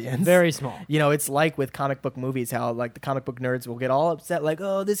small audience. Very small. You know, it's like with comic book movies, how like the comic book nerds will get all upset, like,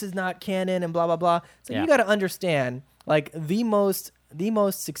 oh, this is not canon and blah blah blah. So Yeah. you got to understand, like the most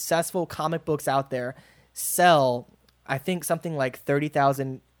successful comic books out there sell, I think something like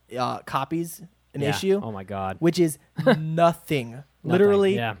 30,000 copies an Yeah. issue, Oh my god. which is nothing.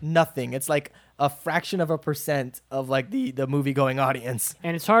 Literally yeah. nothing. It's like a fraction of a % of like the movie going audience.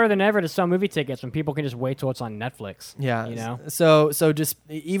 And it's harder than ever to sell movie tickets when people can just wait till it's on Netflix. Yeah. You know? So just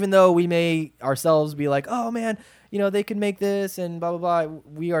even though we may ourselves be like, oh man, you know, they could make this and blah blah blah,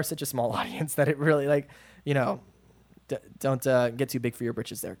 we are such a small audience that it really like, you know, don't get too big for your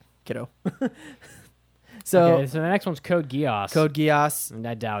britches there, kiddo. So the next one's Code Geass. Code Geass. And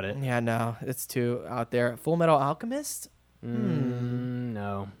I doubt it. Yeah, no, it's too out there. Full Metal Alchemist.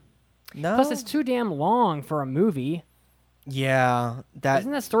 No. No. Plus, it's too damn long for a movie. Yeah,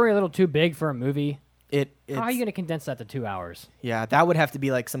 Isn't that story a little too big for a movie? it's, How are you going to condense that to 2 hours? Yeah, that would have to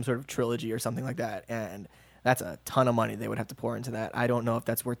be like some sort of trilogy or something like that, and that's a ton of money they would have to pour into that. I don't know if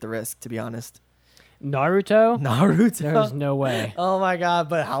that's worth the risk, to be honest. Naruto? Naruto. There's no way. Oh my god!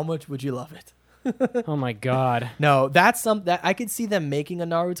 But how much would you love it? Oh my god. No, that's that I could see them making a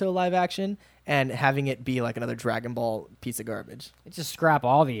Naruto live action and having it be like another Dragon Ball piece of garbage. Just scrap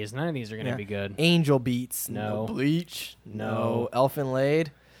all these. None of these are going to be good. Angel Beats. No. Bleach. No. Elfen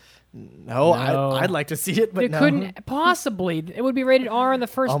Lied. No. No. I'd like to see it, but It no. couldn't possibly. It would be rated R in the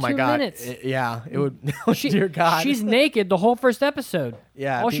first Oh my 2 god! minutes. It would. Oh, dear God! She's naked the whole first episode.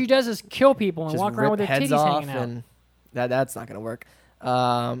 Yeah, All she does is kill people and just walk around rip with her heads titties off, hanging out. and that's not gonna work.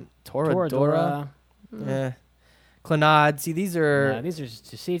 Toradora. Yeah. Clannad. See, these are No, these are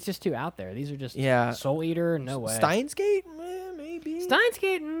it's just too out there. These are just Yeah. Soul Eater. No way. Steins Gate. Maybe Steins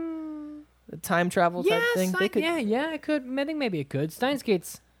Gate. a time travel Yeah, type thing. They could. yeah, it could. I think maybe it could. Steins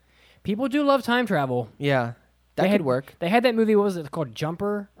Gate's. People do love time travel. Yeah, that They could had- work. They had that movie. What was it called?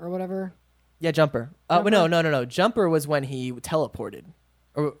 Jumper or whatever. Yeah, Jumper. Jumper? No. Jumper was when he teleported.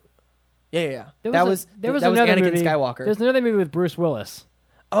 Or yeah. There was another Anakin movie. Skywalker. There's another movie with Bruce Willis.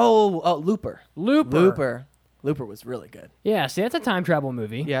 Oh, Looper. Looper. Looper was really good. Yeah, see, that's a time travel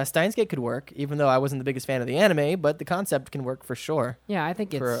movie. Yeah, Steins Gate could work, even though I wasn't the biggest fan of the anime, but the concept can work for sure Yeah, I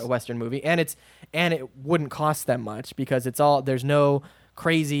think for it's a Western movie, and it wouldn't cost them much because there's no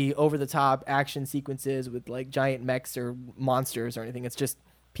crazy over the top action sequences with like giant mechs or monsters or anything. It's just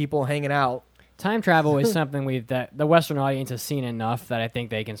people hanging out. time travel is something that the Western audience has seen enough that I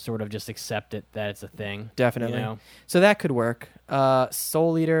think they can sort of just accept it that it's a thing. Definitely. You know? So that could work.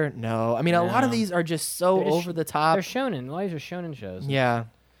 Soul Eater, no. I mean, a lot of No. these are just so They're just- over the top. They're shonen. A lot of these are shonen shows. Yeah.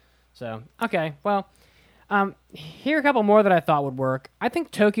 So, okay, well, here are a couple more that I thought would work. I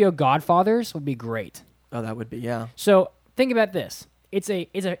think Tokyo Godfathers would be great. Oh, that would be, yeah. So think about this. It's a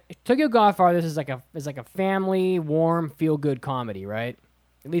Tokyo Godfathers is like a family, warm, feel good comedy, right?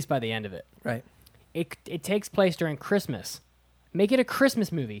 At least by the end of it. Right. It takes place during Christmas. Make it a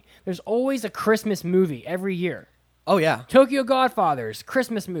Christmas movie. There's always a Christmas movie every year. Oh, yeah. Tokyo Godfathers,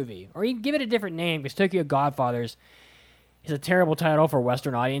 Christmas movie. Or you can give it a different name because Tokyo Godfathers, is a terrible title for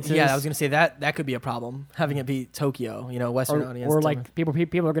Western audiences. Yeah, I was gonna say that could be a problem, having it be Tokyo. Western audience. Or like people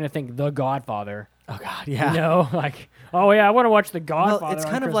are going to think The Godfather. Oh God, yeah. Like, oh yeah, I want to watch The Godfather. Well, it's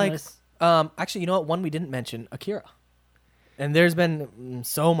on kind of Christmas. like, actually, you know what? One we didn't mention, Akira. And there's been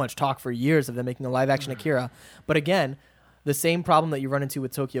so much talk for years of them making a live-action Akira. But again, the same problem that you run into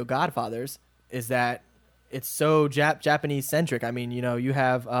with Tokyo Godfathers is that it's so Japanese-centric. I mean, you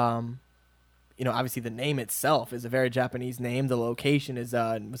have, obviously the name itself is a very Japanese name. The location is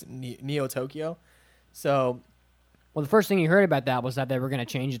was it Neo Tokyo. So, well, the first thing you heard about that was that they were going to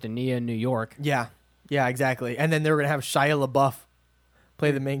change it to Neo New York. yeah, exactly. And then they were going to have Shia LaBeouf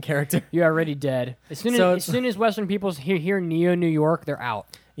play the main character. You're already dead. As soon as Western people hear Neo New York, they're out.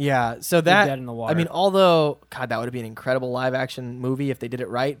 Yeah, so They're that, dead in the water. I mean, although, God, that would be an incredible live action movie if they did it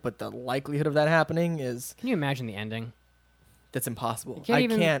right, but the likelihood of that happening is, Can you imagine the ending? that's impossible. They I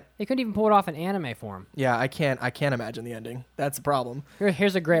can't, couldn't even pull it off in anime form. yeah, I can't imagine the ending. That's the problem.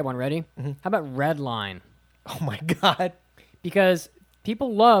 Here's a great one. Ready? Mm-hmm. How about Red Line? Oh my God. Because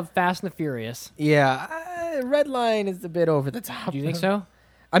people love Fast and the Furious. Yeah, Red Line is a bit over the top. Do you think so?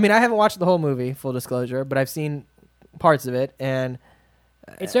 I mean, I haven't watched the whole movie, full disclosure, but I've seen parts of it, and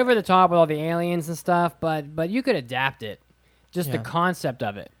It's over the top with all the aliens and stuff, but you could adapt it. Just the Yeah. concept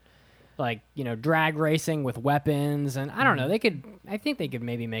of it. Like, drag racing with weapons, and I don't know. I think they could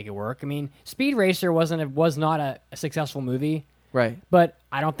maybe make it work. I mean, Speed Racer was not a successful movie, right. but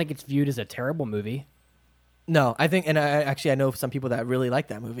I don't think it's viewed as a terrible movie. No, I think, and I know some people that really like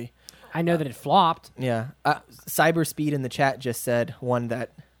that movie. I know that it flopped. Yeah. Cyber Speed in the chat just said one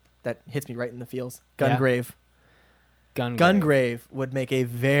that hits me right in the feels. Yeah. Gungrave. Gungrave would make a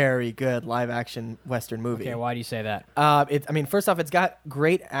very good live-action Western movie. Okay, why do you say that? First off, it's got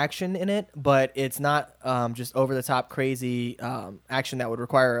great action in it, but it's not just over-the-top crazy action that would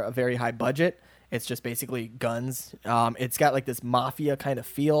require a very high budget. It's just basically guns. It's got like this mafia kind of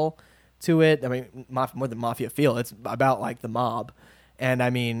feel to it. I mean, more than mafia feel. It's about like the mob. And, I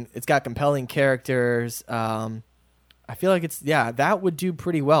mean, it's got compelling characters. I feel like that would do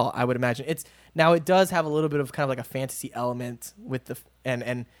pretty well, I would imagine. Now it does have a little bit of kind of like a fantasy element with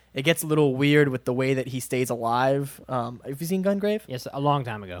and it gets a little weird with the way that he stays alive. Have you seen Gungrave? Yes, a long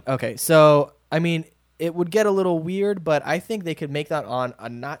time ago. Okay, so I mean, it would get a little weird, but I think they could make that on a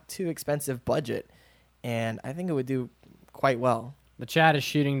not too expensive budget, and I think it would do quite well. The chat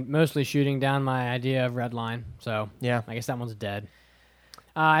is mostly shooting down my idea of Red Line, so Yeah. I guess that one's dead.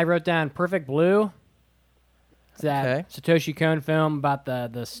 I wrote down Perfect Blue. It's that Okay. Satoshi Kon film about the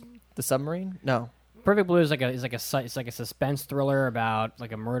The submarine? No. Perfect Blue is like a suspense thriller about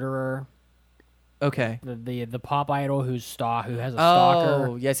like a murderer, Okay. the pop idol who has a stalker.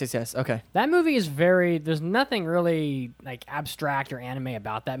 Oh, yes. Okay. That movie is there's nothing really like abstract or anime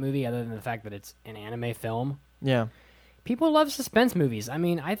about that movie other than the fact that it's an anime film. Yeah. People love suspense movies. I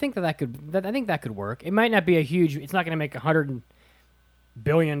mean, I think that could work. It might not be it's not going to make $100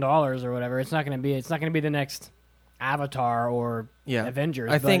 billion or whatever. It's not going to be the next Avatar or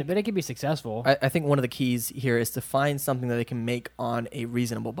Avengers, but it could be successful. I think one of the keys here is to find something that they can make on a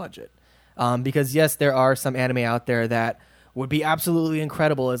reasonable budget. Because, yes, there are some anime out there that would be absolutely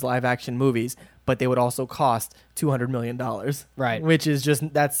incredible as live-action movies, but they would also cost $200 million. Right. Which is just,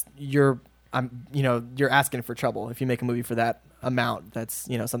 you're asking for trouble if you make a movie for that amount. That's,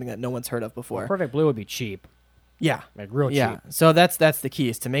 something that no one's heard of before. Perfect Blue would be cheap. Yeah. Like real cheap. Yeah. So that's the key,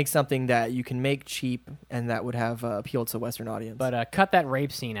 is to make something that you can make cheap and that would have appeal to a Western audience. But cut that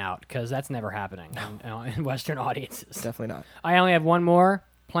rape scene out, because that's never happening in Western audiences. Definitely not. I only have one more.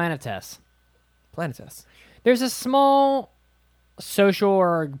 Planetes. Planetes. There's a small social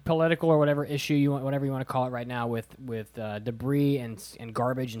or political or whatever issue whatever you want to call it right now with debris and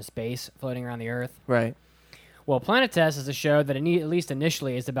garbage in space floating around the Earth. Right. Well, Planetes is a show that at least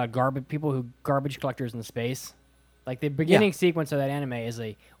initially is about garbage collectors in space. Like the beginning sequence of that anime is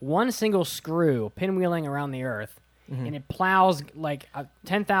one single screw pinwheeling around the Earth, and it plows like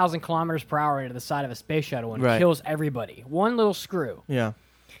 10,000 kilometers per hour into the side of a space shuttle and kills everybody. One little screw. Yeah.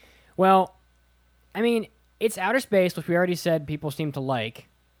 Well, I mean, it's outer space, which we already said people seem to like,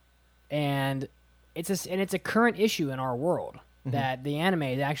 and it's a current issue in our world that the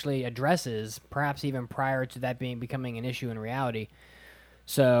anime actually addresses, perhaps even prior to that becoming an issue in reality.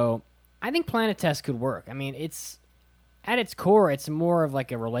 So, I think Planetes could work. I mean, at its core, it's more of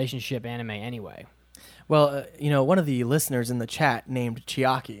like a relationship anime anyway. Well, one of the listeners in the chat named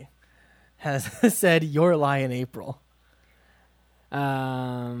Chiaki has said "Your Lie in April."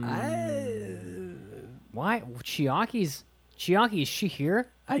 Why Chiaki's? Is she here?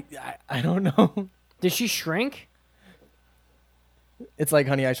 I don't know. Did she shrink? It's like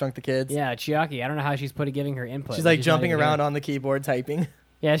Honey, I Shrunk the Kids. Yeah, Chiaki. I don't know how she's giving her input. She's like not jumping even around here. on the keyboard typing.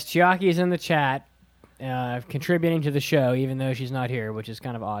 Yes, Chiaki is in the chat, contributing to the show, even though she's not here, which is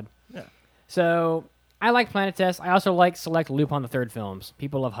kind of odd. Yeah. So I like Planet Test. I also like select Lupin the Third films.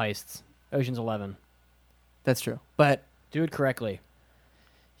 People love heists. Ocean's 11. That's true. But Do it correctly.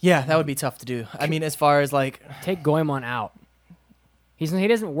 yeah, that would be tough to do. I mean, as far as like Take Goemon out. He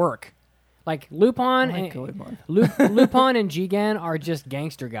doesn't work. Like Lupin Lupin and Jigen are just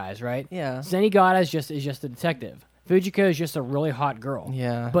gangster guys, right? Yeah. Zenigata is just a detective. Fujiko is just a really hot girl.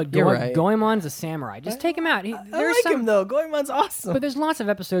 Yeah. But you're right. Goemon's a samurai. Just take him out. I like him though. Goemon's awesome. But there's lots of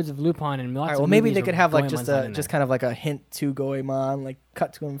episodes of Lupin and lots All right, of well, maybe movies they where could have like Goemon's not in just there. kind of like a hint to Goemon, like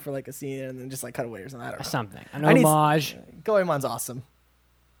cut to him for like a scene and then just like cut away or something. I don't know. Something. An I need- homage. Goemon's awesome.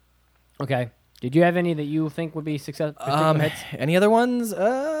 Okay. Did you have any that you think would be successful hits? Any other ones?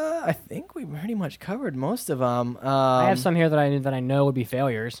 I think we pretty much covered most of them. I have some here that I know would be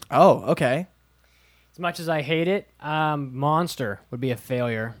failures. Oh, okay. As much as I hate it, Monster would be a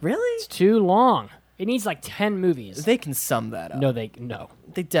failure. Really? It's too long. It needs like 10 movies. They can sum that up. No.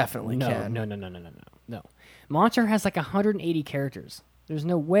 They definitely can. No. Monster has like 180 characters. There's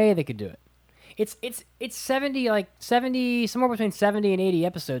no way they could do it. It's 70 somewhere between 70 and 80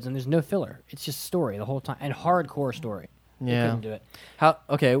 episodes, and there's no filler. It's just story the whole time and hardcore story. They Yeah. couldn't do it.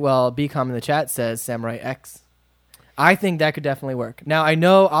 Okay, well, BCom in the chat says Samurai X. I think that could definitely work. Now, I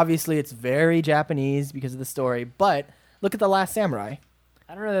know obviously it's very Japanese because of the story, but look at The Last Samurai.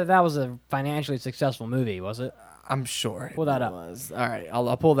 I don't know that was a financially successful movie, was it? I'm sure Pull that it up. was. All right,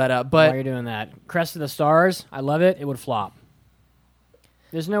 I'll pull that up. While But you're doing that, Crest of the Stars, I love it. It would flop.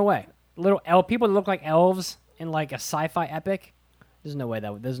 There's no way. Little people that look like elves in like a sci-fi epic. There's no way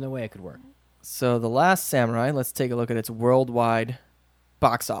it could work. so The Last Samurai, let's take a look at its worldwide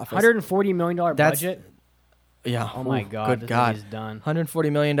box office. $140 million budget. Yeah. Oh my ooh, God! Good this God. movie's done.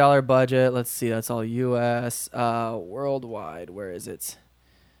 $140 million budget. Let's see. That's all U.S. Worldwide. Where is it?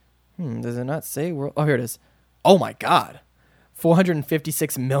 Does it not say world? Oh, here it is. Oh my God.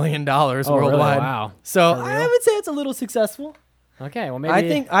 $456 million worldwide. really? Wow. So For real? I would say it's a little successful. Okay, well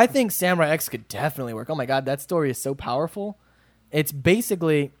maybe I think Samurai X could definitely work. Oh my God, that story is so powerful. It's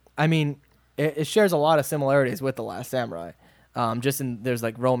basically, I mean, it shares a lot of similarities with The Last Samurai. There's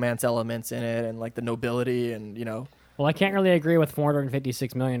like romance elements in it and like the nobility and Well, I can't really agree with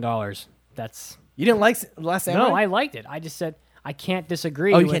 $456 million. That's You didn't like The Last Samurai? no, I liked it. I just said I can't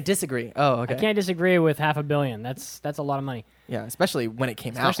disagree. Oh, you with, can't disagree. Oh, okay. I can't disagree with $500 million. That's a lot of money, Yeah, especially when it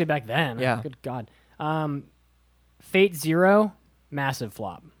came especially out. back then. Yeah. Good God. Fate Zero, massive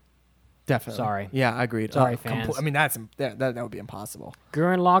flop. Definitely. Sorry. Yeah, agreed. Sorry, fans. I mean, that would be impossible.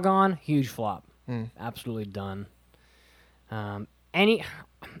 Gurren Lagann, huge flop. Hmm. Absolutely done. I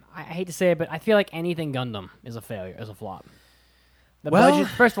hate to say it, but I feel like anything Gundam is a failure, is a flop. The Well- budget,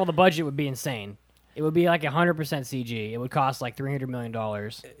 first of all, the budget would be insane. It would be like 100% CG. It would cost like $300 million.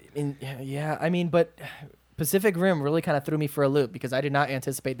 Yeah, I mean, but Pacific Rim really kind of threw me for a loop because I did not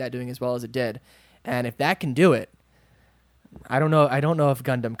anticipate that doing as well as it did. And if that can do it, I don't know if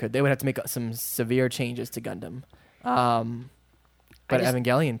Gundam could. They would have to make some severe changes to Gundam. But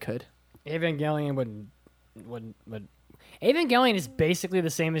Evangelion could. Evangelion would Evangelion is basically the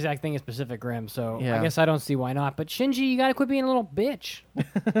same exact thing as Pacific Rim, so Yeah. I guess I don't see why not. But Shinji, you gotta quit being a little bitch.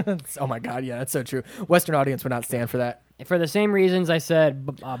 Oh my God, yeah, that's so true. Western audience would not stand for that. For the same reasons I said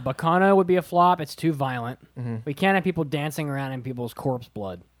Bacano would be a flop. It's too violent. We can't have people dancing around in people's corpse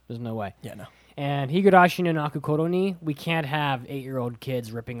blood. There's no way. Yeah, no. And Higurashi no Nakukoro ni, we can't have 8-year-old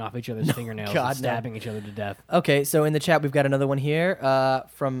kids ripping off each other's fingernails God, and stabbing each other to death. Okay, so in the chat we've got another one here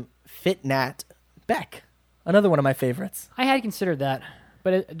from Fitnat Beck. Another one of my favorites. I had considered that,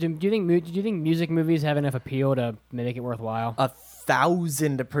 but do you think music movies have enough appeal to make it worthwhile?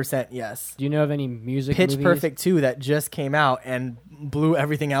 1,000% yes. Do you know of any music Pitch movies? Perfect 2 that just came out and blew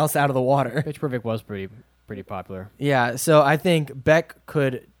everything else out of the water. Pitch Perfect was pretty popular. Yeah, so I think Beck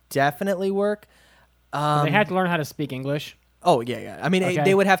could definitely work. They had to learn how to speak English. Oh, yeah. I mean, Okay.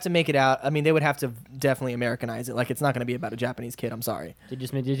 they would have to make it out. I mean, they would have to definitely Americanize it. Like, it's not going to be about a Japanese kid. I'm sorry. Did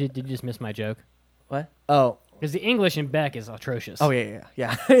you just miss my joke? What? Oh. Because the English in Beck is atrocious. Oh, yeah.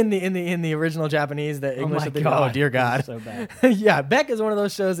 in the original Japanese, the English. my that they- God. Oh, dear God. It's so bad. Yeah, Beck is one of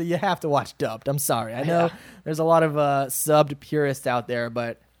those shows that you have to watch dubbed. I'm sorry. I know there's a lot of subbed purists out there,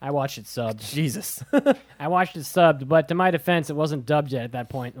 but I watched it subbed. Jesus. I watched it subbed, but to my defense, it wasn't dubbed yet at that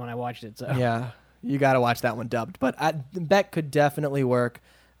point when I watched it. So Yeah, you got to watch that one dubbed. But Beck could definitely work.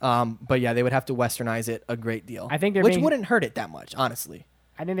 But yeah, they would have to westernize it a great deal. I think they're which being- wouldn't hurt it that much, honestly.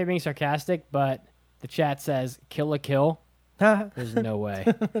 I think they're being sarcastic, but the chat says "kill a kill." There's no way.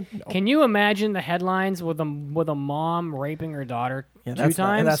 Can you imagine the headlines with a mom raping her daughter two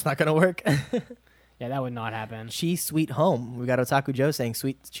times? That's not going to work. Yeah, that would not happen. She Sweet Home. We got Otaku Joe saying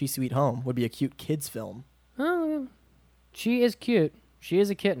She Sweet Home would be a cute kids film. Oh, she is cute. She is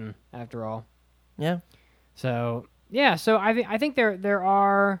a kitten, after all. Yeah. So yeah, so I think there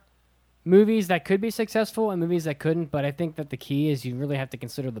are movies that could be successful and movies that couldn't, but I think that the key is you really have to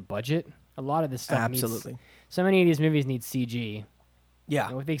consider the budget. A lot of this stuff Absolutely. So many of these movies need CG.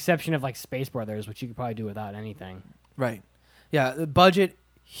 Yeah. With the exception of like Space Brothers, which you could probably do without anything. Right. Yeah, the budget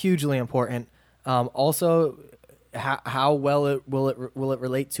hugely important. Also, how well will it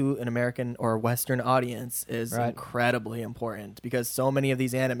relate to an American or Western audience is incredibly important, because so many of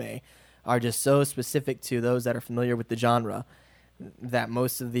these anime are just so specific to those that are familiar with the genre that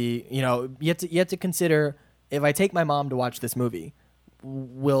most of the you have to consider, if I take my mom to watch this movie,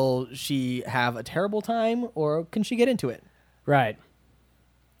 will she have a terrible time or can she get into it? Right.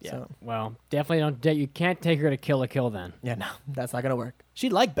 Yeah. So, well, definitely you can't take her to Kill la Kill then. yeah, no, that's not gonna work.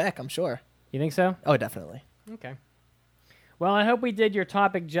 She'd like Beck, I'm sure. You think so? Oh, definitely. Okay. Well, I hope we did your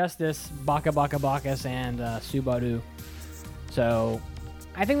topic justice, Baka Baka Bakas and Subaru. So,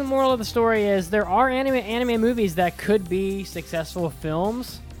 I think the moral of the story is there are anime movies that could be successful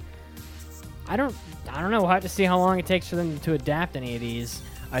films. I don't know. We'll have to see how long it takes for them to adapt any of these.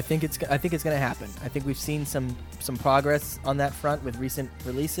 I think it's going to happen. I think we've seen some progress on that front with recent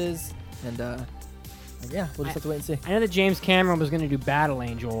releases, and yeah, we'll just have to wait and see. I know that James Cameron was going to do Battle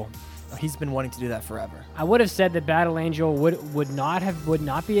Angel. He's been wanting to do that forever. I would have said that Battle Angel would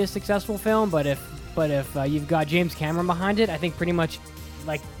not be a successful film, but if you've got James Cameron behind it, I think pretty much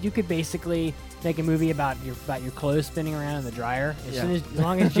like you could basically make a movie about your clothes spinning around in the dryer. As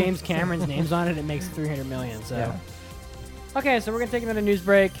long as James Cameron's name's on it, it makes $300 million. So, yeah. Okay, so we're gonna take another news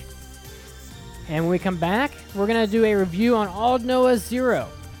break, and when we come back, we're gonna do a review on Old Noah Zero.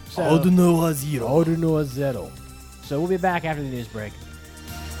 Old Noah Zero. Old Noah Zero. So we'll be back after the news break.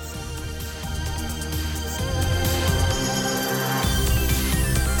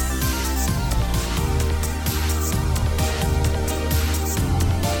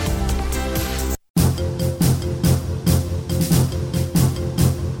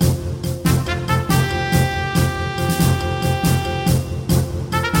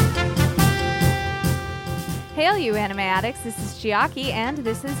 Hail, you anime addicts. This is Chiaki, and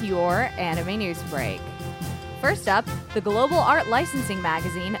this is your Anime News Break. First up, the global art licensing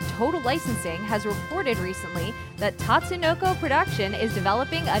magazine Total Licensing has reported recently that Tatsunoko Production is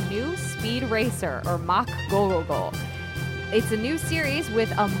developing a new speed racer, or Mach Gorogo. It's a new series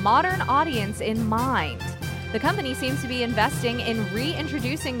with a modern audience in mind. The company seems to be investing in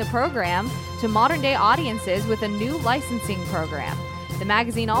reintroducing the program to modern-day audiences with a new licensing program. The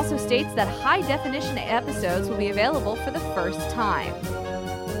magazine also states that high-definition episodes will be available for the first time.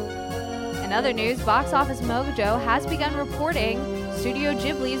 In other news, Box Office Mojo has begun reporting Studio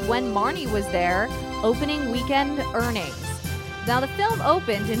Ghibli's When Marnie Was There opening weekend earnings. Now, the film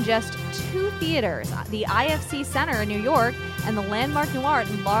opened in just 2 theaters, the IFC Center in New York and the Landmark Noir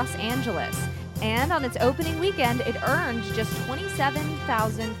in Los Angeles. And on its opening weekend, it earned just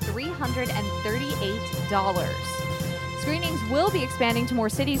 $27,338. Screenings will be expanding to more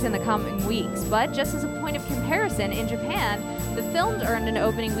cities in the coming weeks, but just as a point of comparison, in Japan, the film earned an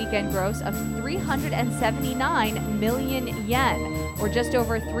opening weekend gross of 379 million yen, or just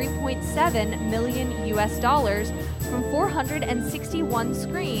over 3.7 million US dollars, from 461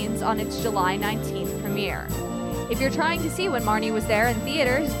 screens on its July 19th premiere. If you're trying to see When Marnie Was There in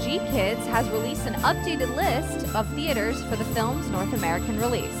theaters, G-Kids has released an updated list of theaters for the film's North American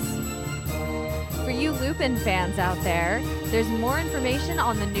release. For you Lupin fans out there, there's more information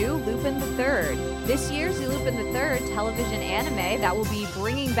on the new Lupin III. This year's Lupin III television anime that will be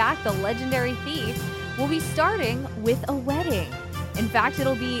bringing back the legendary thief will be starting with a wedding. In fact,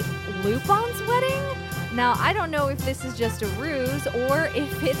 it'll be Lupin's wedding? Now, I don't know if this is just a ruse or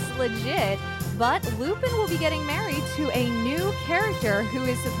if it's legit, but Lupin will be getting married to a new character who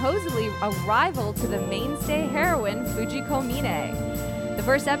is supposedly a rival to the mainstay heroine Fujiko Mine. The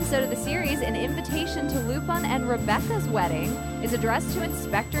first episode of the series, An Invitation to Lupin and Rebecca's Wedding, is addressed to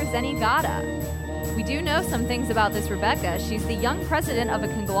Inspector Zenigata. We do know some things about this Rebecca. She's the young president of a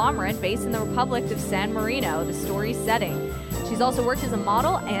conglomerate based in the Republic of San Marino, the story's setting. She's also worked as a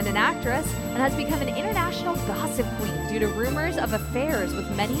model and an actress and has become an international gossip queen due to rumors of affairs with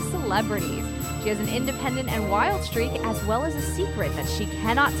many celebrities. She has an independent and wild streak as well as a secret that she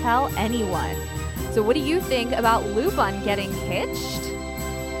cannot tell anyone. So what do you think about Lupin getting hitched?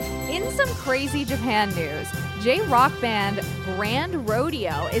 In some crazy Japan news, J-rock band Grand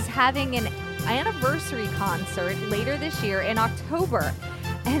Rodeo is having an anniversary concert later this year in October,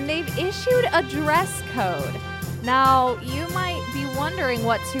 and they've issued a dress code. Now, you might be wondering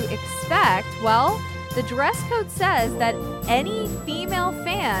what to expect. Well, the dress code says that any female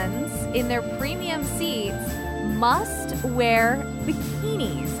fans in their premium seats must wear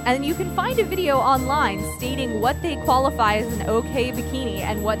bikinis. And you can find a video online stating what they qualify as an okay bikini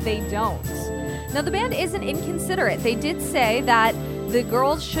and what they don't. Now, the band isn't inconsiderate. They did say that the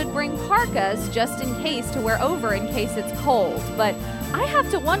girls should bring parkas just in case to wear over in case it's cold. But I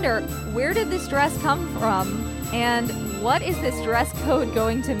have to wonder, where did this dress come from? And what is this dress code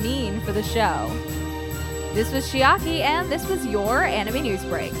going to mean for the show? This was Chiaki, and this was your Anime News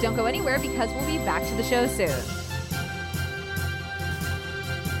Break. Don't go anywhere because we'll be back to the show soon.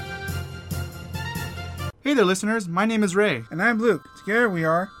 Hey there, listeners. My name is Ray. And I'm Luke. Together we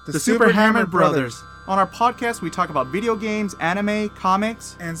are The Super Hammered Brothers. On our podcast, we talk about video games, anime,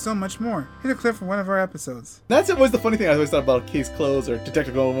 comics, and so much more. Here's a clip from one of our episodes. That's always the funny thing I always thought about Case Closed or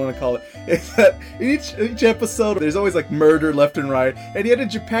Detective Go, want to call it, is that in each episode, there's always like murder left and right. And yet in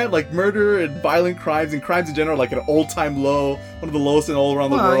Japan, like murder and violent crimes and crimes in general, like an all-time low, one of the lowest in all around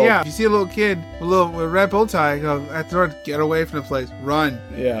the world. Yeah, if you see a little kid with a red bow tie, go at the door, get away from the place, run.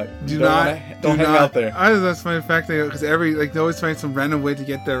 Yeah, Don't hang out there. I think that's funny fact because they always find some random way to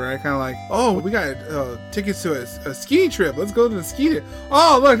get there, right? Kind of like, oh, we got tickets to a ski trip. Let's go to the ski trip.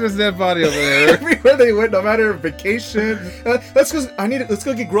 Oh, look, there's a dead body over there. Everywhere they went, no matter vacation, let's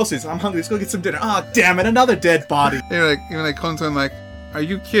go get groceries. I'm hungry. Let's go get some dinner. Ah, damn it, another dead body. They're like, even like calling someone like, are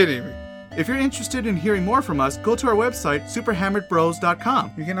you kidding me? If you're interested in hearing more from us, go to our website,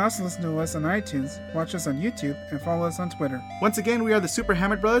 superhammeredbros.com. You can also listen to us on iTunes, watch us on YouTube, and follow us on Twitter. Once again, we are the Super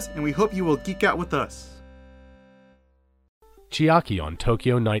Hammered Brothers, and we hope you will geek out with us. Chiaki on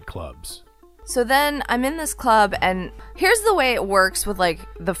Tokyo nightclubs. So then I'm in this club, and here's the way it works with, like,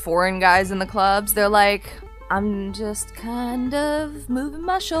 the foreign guys in the clubs. They're like, I'm just kind of moving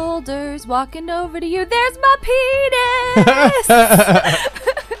my shoulders, walking over to you. There's my penis!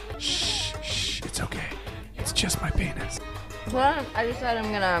 Shh, it's okay. It's just my penis. So I decided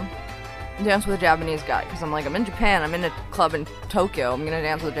I'm gonna dance with a Japanese guy, because I'm in Japan, I'm in a club in Tokyo, I'm gonna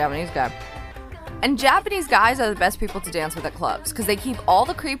dance with a Japanese guy. And Japanese guys are the best people to dance with at clubs, because they keep all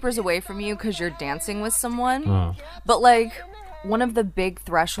the creepers away from you because you're dancing with someone. But, one of the big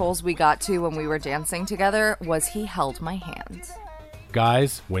thresholds we got to when we were dancing together was he held my hand.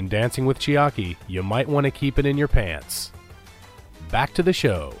 Guys, when dancing with Chiaki, you might want to keep it in your pants. Back to the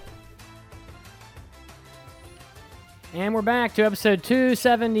show. And we're back to episode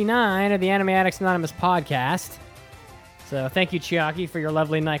 279 of the Anime Addicts Anonymous podcast. So thank you, Chiaki, for your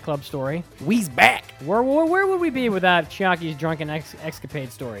lovely nightclub story. We's back. Where would we be without Chiaki's drunken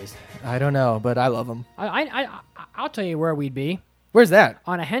escapade stories? I don't know, but I love them. I'll tell you where we'd be. Where's that?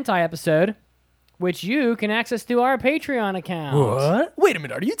 On a hentai episode, which you can access through our Patreon account. What? Wait a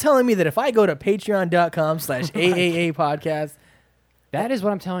minute. Are you telling me that if I go to patreon.com/AAA podcast, that is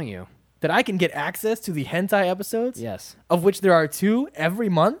what I'm telling you. that I can get access to the hentai episodes? Yes. Of which there are 2 every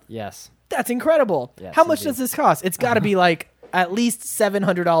month? Yes. That's incredible. Yes, How much indeed. does this cost? It's got to be at least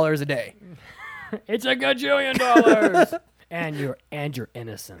 $700 a day. It's a gajillion dollars. and your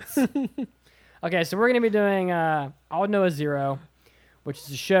innocence. Okay, so we're going to be doing All Know Is Zero, which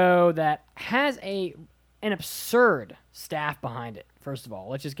is a show that has an absurd staff behind it, first of all.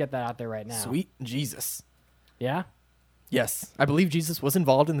 Let's just get that out there right now. Sweet Jesus. Yeah? Yes. I believe Jesus was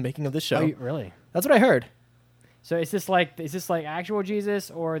involved in the making of this show. Really? That's what I heard. So is this like actual Jesus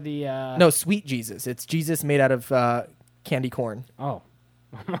or the... No, sweet Jesus. It's Jesus made out of candy corn. Oh.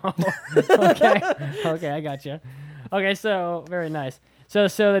 Okay. Okay, I got you. Okay, so very nice. So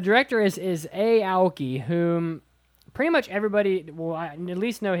the director is A. Aoki, whom pretty much everybody will at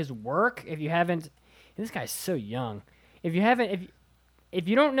least know his work. If you haven't, this guy's so young. If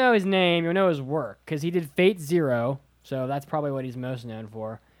you don't know his name, you'll know his work because he did Fate Zero. So that's probably what he's most known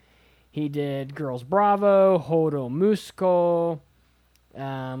for. He did Girls Bravo, Hodo Musko,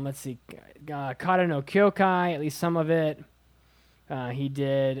 let's see, Kata no Kyokai, at least some of it. He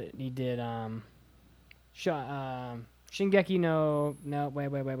did Shingeki no,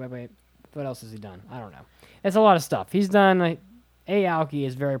 wait. What else has he done? I don't know. It's a lot of stuff. He's done, A. Aoki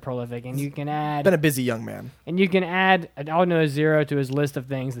is very prolific, and you can add... Been a busy young man. And you can add All Know Zero to his list of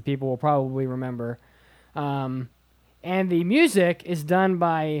things that people will probably remember. And the music is done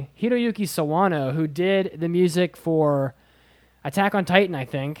by Hiroyuki Sawano, who did the music for Attack on Titan, I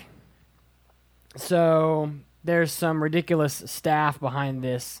think. So there's some ridiculous staff behind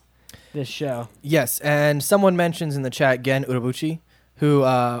this show. Yes, and someone mentions in the chat Gen Urobuchi, who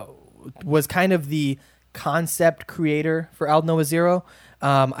was kind of the concept creator for All Know Is Zero.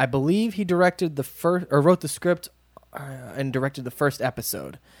 I believe he directed the first, or wrote the script and directed the first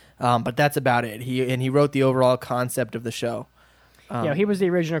episode. But that's about it. He wrote the overall concept of the show. Yeah, he was the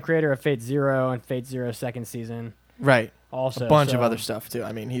original creator of Fate Zero and Fate Zero second season. Right. Also, a bunch of other stuff too.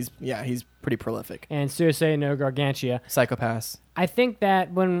 I mean, he's pretty prolific. And Suicide No Gargantia. Psychopaths. I think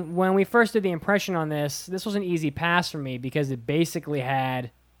that when we first did the impression on this was an easy pass for me because it basically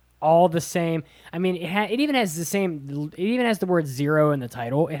had all the same. I mean, it even has the same. It even has the word zero in the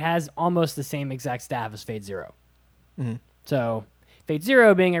title. It has almost the same exact staff as Fate Zero. Mm-hmm. So, Fate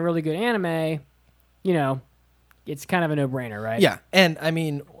Zero being a really good anime, it's kind of a no-brainer, right? Yeah, and I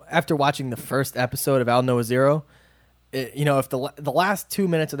mean, after watching the first episode of Al Noah Zero, if the last 2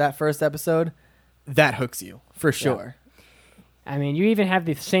 minutes of that first episode, that hooks you for sure. I mean, you even have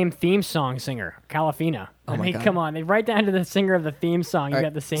the same theme song singer, Calafina. Oh my God. Come on, right down to the singer of the theme song. You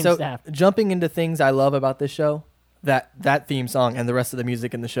got the same staff. Jumping into things I love about this show, that theme song and the rest of the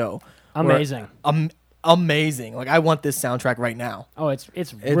music in the show, Amazing. Amazing. Like I want this soundtrack right now. Oh, it's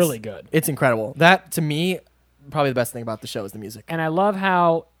really good. It's incredible. That to me, probably the best thing about the show is the music. And I love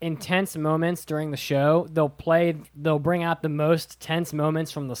how intense moments during the show they'll bring out the most tense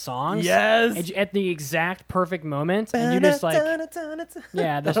moments from the songs. Yes. At the exact perfect moment, and you just like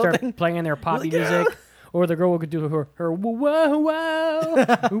they'll start playing their poppy music. Or the girl could do her whoa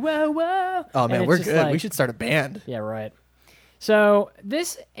whoa whoa whoa. Oh man, we're good. Like, we should start a band. Yeah, right. So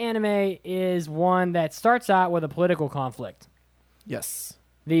this anime is one that starts out with a political conflict. Yes.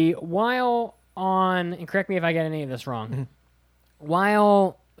 While on, and correct me if I get any of this wrong,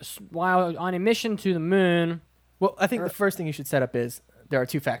 while on a mission to the moon. Well, I think the first thing you should set up is there are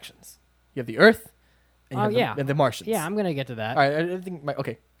two factions. You have the Earth and the Martians. Yeah, I'm gonna get to that. All right, I think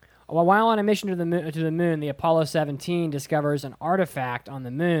okay. Well, while on a mission to the moon, the Apollo 17 discovers an artifact on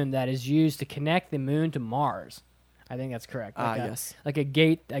the moon that is used to connect the moon to Mars. I think that's correct. Yes. Like a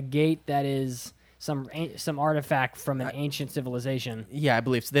gate that is some artifact from an ancient civilization. Yeah, I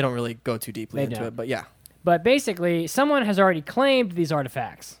believe so. They don't really go too deeply into it, but yeah. But basically, someone has already claimed these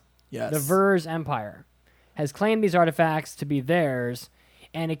artifacts. Yes. The Vers Empire has claimed these artifacts to be theirs,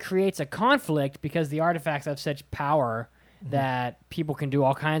 and it creates a conflict because the artifacts have such power that people can do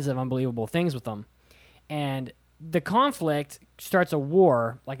all kinds of unbelievable things with them. And the conflict starts a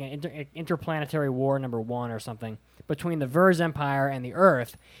war, like an interplanetary war number 1 or something, between the Vers Empire and the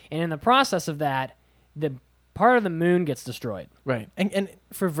Earth. And in the process of that, the part of the moon gets destroyed. Right. And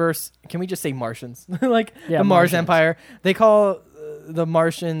for Vers, can we just say Martians? Like the Mars Martians. Empire. They call the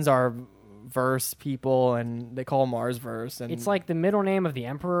Martians are Vers people, and they call Mars Vers. And It's like the middle name of the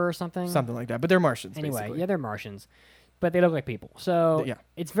Emperor or something. something like that. But they're Martians, Anyway, basically. yeah, they're Martians. But they look like people. So Yeah.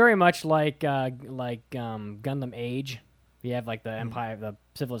 it's very much like Gundam Age. You have like the empire, the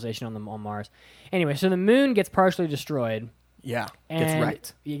civilization on Mars. Anyway, so the moon gets partially destroyed. Yeah. And Gets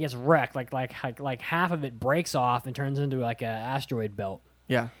wrecked. It gets wrecked. Like half of it breaks off and turns into like an asteroid belt.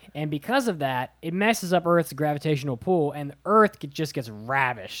 Yeah. And because of that, it messes up Earth's gravitational pull, and Earth just gets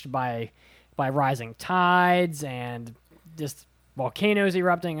ravished by rising tides and just volcanoes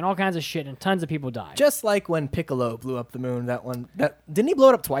erupting and all kinds of shit, and tons of people die. Just like when Piccolo blew up the moon, didn't he blow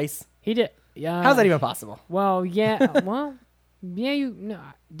it up twice? He did. Yeah. How's that even possible? Well, yeah.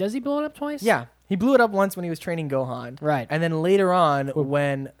 Does he blow it up twice? Yeah. He blew it up once when he was training Gohan. Right. And then later on,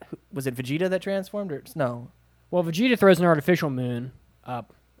 when was it Vegeta that transformed, or no? Well, Vegeta throws an artificial moon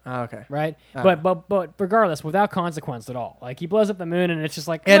up. Oh, okay. Right. Oh. But regardless, without consequence at all. Like he blows up the moon, and it's just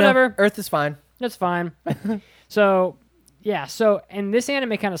like Yeah, no, whatever. Earth is fine. That's fine. So, yeah. So, and this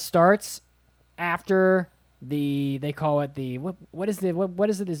anime kind of starts after they call it the what is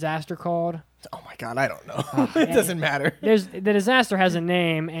the disaster called? Oh my God, I don't know. It doesn't matter. The disaster has a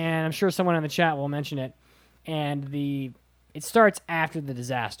name, and I'm sure someone in the chat will mention it. And it starts after the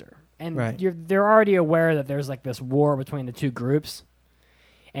disaster, and Right. they're already aware that there's like this war between the two groups,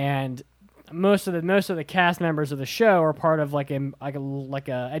 and most of the cast members of the show are part of like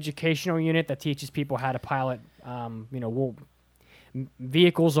a educational unit that teaches people how to pilot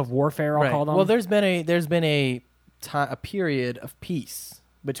vehicles of warfare. I'll call them. Well, there's been a period of peace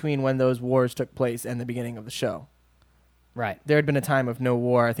between when those wars took place and the beginning of the show. Right. There had been a time of no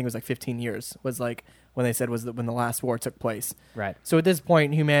war. I think it was like 15 years. Was like when they said when the last war took place. Right. So at this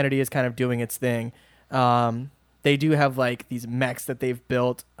point, humanity is kind of doing its thing. They do have like these mechs that they've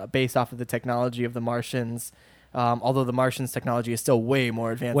built based off of the technology of the Martians. Although the Martians' technology is still way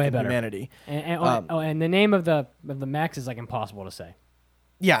more advanced than better. humanity. And the name of the mechs is like impossible to say.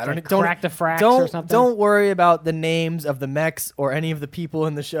 Yeah, Like Crack the Frax or something? Don't worry about the names of the mechs or any of the people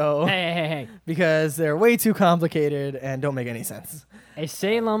in the show. Hey. Because they're way too complicated and don't make any sense. A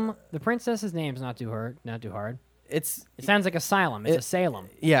Salem, the princess's name's not too hard. It sounds like asylum. It's a Salem.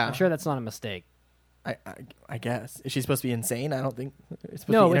 Yeah. I'm sure that's not a mistake. I guess. Is she supposed to be insane? I don't think. It's supposed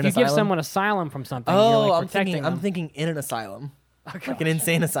to No, be in if an you give asylum? someone asylum from something, you're Oh, like protecting I'm them. thinking in an asylum, like an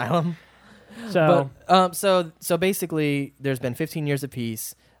insane asylum. So But, so basically, there's been 15 years of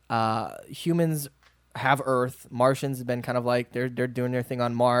peace. Humans have Earth. Martians have been kind of like they're doing their thing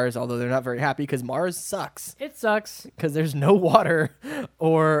on Mars, although they're not very happy because Mars sucks it sucks. because there's no water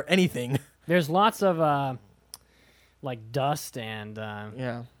or anything. There's lots of like dust and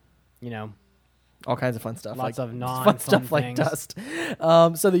Yeah. All kinds of fun stuff. lots like, of non fun stuff like things. dust.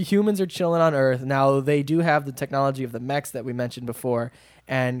 So the humans are chilling on Earth. Now, they do have the technology of the mechs that we mentioned before.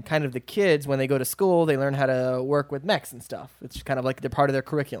 And kind of the kids, when they go to school, they learn how to work with mechs and stuff. It's kind of like they're part of their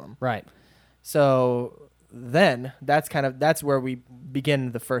curriculum. Right. So then that's where we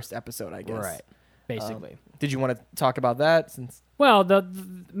begin the first episode, I guess. Right. Basically. Did you want to talk about that? Since Well, the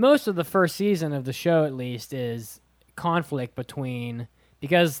most of the first season of the show, at least, is conflict between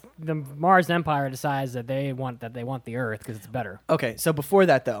because the Mars Empire decides that they want the Earth because it's better. Okay, so before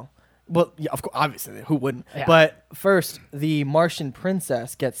that, though, well, yeah, of course, obviously, who wouldn't? Yeah. But first, the Martian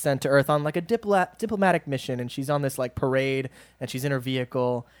princess gets sent to Earth on like a diplomatic mission, and she's on this like parade, and she's in her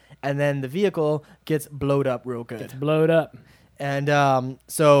vehicle, and then the vehicle gets blowed up real good. It's blowed up. And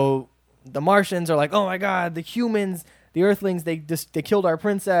so the Martians are like, "Oh my God, the humans, the Earthlings, they killed our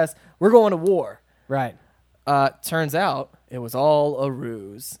princess. We're going to war." Right. Turns out it was all a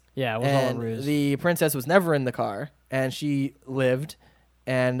ruse. Yeah, it was all a ruse. The princess was never in the car, and she lived.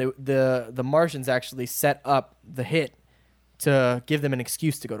 And the Martians actually set up the hit to give them an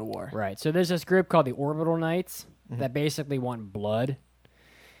excuse to go to war. Right. So there's this group called the Orbital Knights that basically want blood.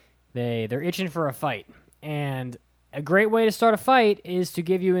 They're itching for a fight, and a great way to start a fight is to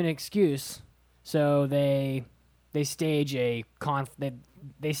give you an excuse. So they stage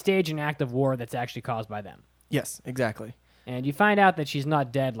they stage an act of war that's actually caused by them. Yes, exactly. And you find out that she's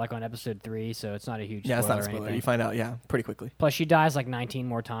not dead like on episode 3, so it's not a huge Yeah, it's spoiler not a or spoiler. anything. You find out, yeah, pretty quickly. Plus, she dies like 19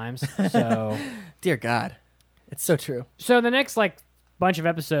 more times. So, Dear God, it's so true. so the next like bunch of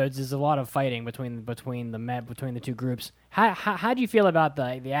episodes is a lot of fighting between the two groups. How do you feel about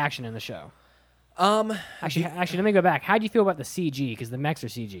the action in the show? Actually, let me go back. How do you feel about the CG? Because the mechs are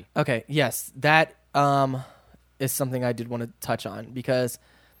CG. Okay, yes, that is something I did want to touch on because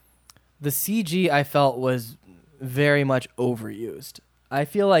the CG I felt was very much overused. I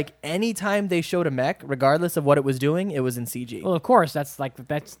feel like anytime they showed a mech, regardless of what it was doing, it was in CG. Well, of course, that's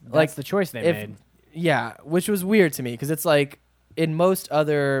the choice they made. Yeah, which was weird to me because it's like in most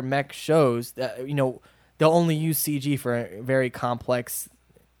other mech shows, they'll only use CG for very complex,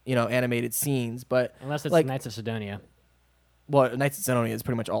 animated scenes. But Unless it's like, Knights of Sidonia. Well, Knights of Sidonia is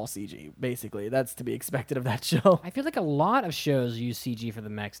pretty much all CG, basically. That's to be expected of that show. I feel like a lot of shows use CG for the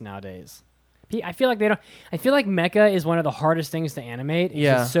mechs nowadays. I feel like they don't. I feel like mecha is one of the hardest things to animate. It's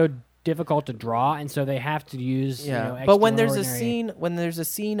just so difficult to draw, and so they have to use. But when there's extraordinary- a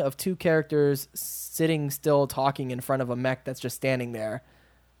scene of two characters sitting still talking in front of a mech that's just standing there,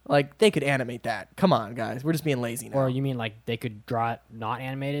 like they could animate that. Come on, guys, we're just being lazy now. Or you mean like they could draw it not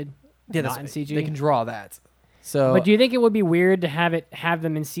animated? Yeah, not in CG. They can draw that. So, But do you think it would be weird to have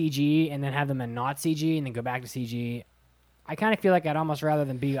them in CG and then have them in not CG and then go back to CG? I kind of feel like I'd almost rather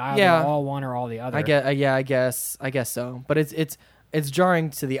than be either all one or all the other. I guess so. But it's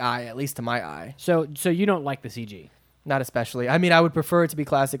jarring to the eye, at least to my eye. So you don't like the CG? Not especially. I mean, I would prefer it to be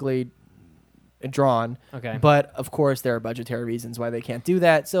classically drawn. Okay. But of course, there are budgetary reasons why they can't do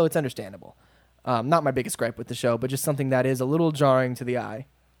that, so it's understandable. Not my biggest gripe with the show, but just something that is a little jarring to the eye,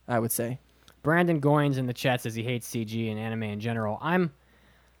 I would say. Brandon Goins in the chat says he hates CG and anime in general. I'm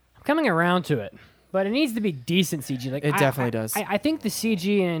coming around to it, but it needs to be decent CG. Like It definitely does. I think the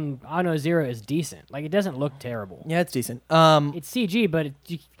CG in Anno Zero is decent. Like it doesn't look terrible. Yeah, it's decent. It's CG, but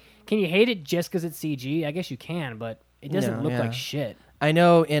can you hate it just because it's CG? I guess you can, but it doesn't look like shit. I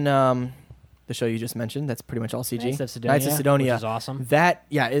know in the show you just mentioned, that's pretty much all CG. Knights of Sidonia, which is awesome. That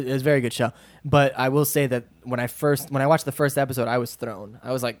it is a very good show. But I will say that when I watched the first episode, I was thrown.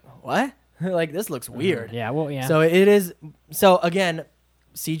 I was like, what? Like, this looks weird. Yeah, well, yeah. So it is. So again,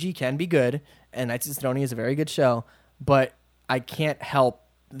 CG can be good, and Knights of Sidonia is a very good show, but I can't help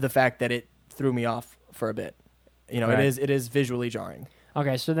the fact that it threw me off for a bit. Right. It is visually jarring.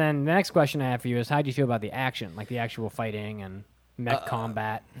 Okay, so then the next question I have for you is, how do you feel about the action, like the actual fighting and mech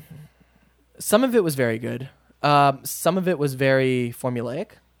combat? Some of it was very good. Some of it was very formulaic.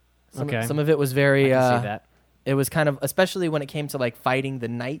 Some of it was very. I can see that. It was kind of, especially when it came to like fighting the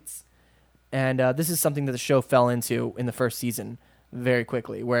knights, and this is something that the show fell into in the first season very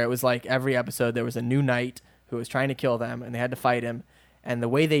quickly, where it was like every episode there was a new knight who was trying to kill them, and they had to fight him, and the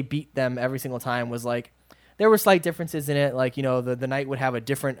way they beat them every single time was like there were slight differences in it. Like, the knight would have a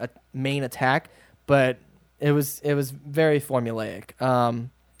different main attack, but it was very formulaic.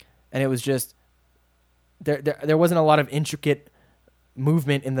 And it was just there wasn't a lot of intricate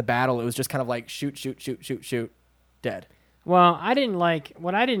movement in the battle. It was just kind of like shoot, dead. Well,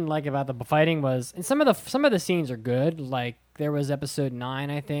 what I didn't like about the fighting was, and some of the scenes are good. Like there was episode 9,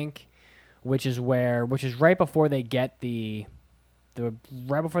 I think, which is right before they get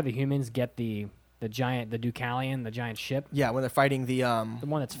right before the humans get the Deucalion, the giant ship. Yeah, when they're fighting the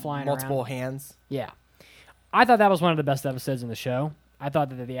one that's flying multiple around. hands. Yeah, I thought that was one of the best episodes in the show. I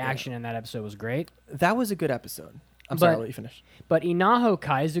thought that the action in that episode was great. That was a good episode. Sorry, I'll let you finish. But Inaho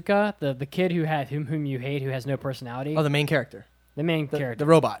Kaizuka, the kid whom you hate, who has no personality. Oh, the main character. The main character. The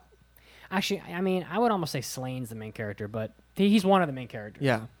robot. Actually, I mean, I would almost say Slane's the main character, but he's one of the main characters.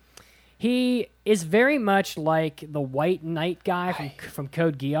 Yeah. He is very much like the White Knight guy from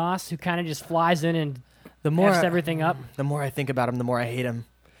Code Geass, who kind of just flies in and F's everything up. The more I think about him, the more I hate him.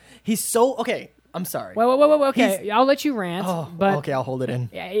 He's so... Okay, I'm sorry. Whoa, okay. I'll let you rant. But okay, I'll hold it in.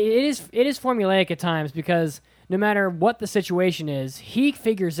 It is formulaic at times because no matter what the situation is, he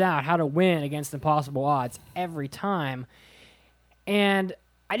figures out how to win against impossible odds every time. And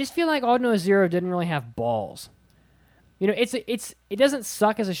I just feel like Odd No Zero didn't really have balls. It doesn't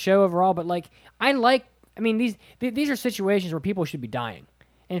suck as a show overall, but these are situations where people should be dying.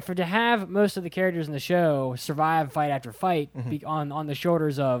 And to have most of the characters in the show survive fight after fight on the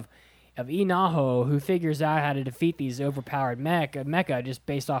shoulders of Inaho, who figures out how to defeat these overpowered mecha just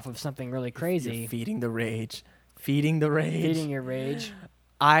based off of something really crazy. You're feeding the rage. Feeding your rage.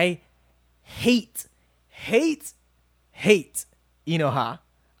 I hate Inoha.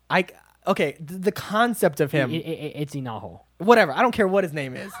 The concept of him. It's Inaho. Whatever. I don't care what his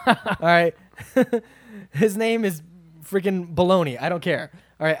name is. All right. His name is freaking baloney. I don't care.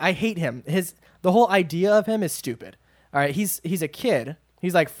 All right. I hate him. The whole idea of him is stupid. All right. He's a kid.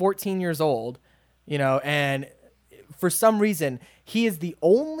 He's like 14 years old, and for some reason he is the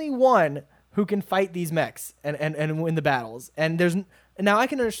only one who can fight these mechs and win the battles. And now I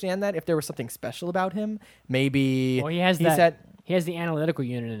can understand that if there was something special about him, maybe he has the analytical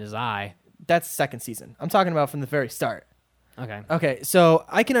unit in his eye. That's second season. I'm talking about from the very start. Okay. So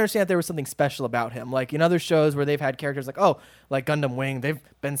I can understand if there was something special about him. Like in other shows where they've had characters like Gundam Wing, they've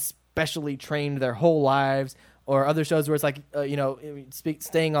been specially trained their whole lives. Or other shows where it's like,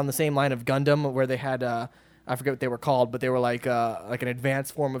 staying on the same line of Gundam, where they had, I forget what they were called, but they were like an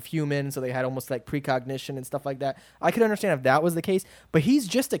advanced form of human, so they had almost like precognition and stuff like that. I could understand if that was the case, but he's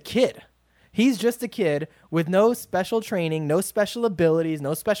just a kid. He's just a kid with no special training, no special abilities,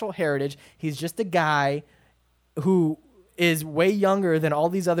 no special heritage. He's just a guy who is way younger than all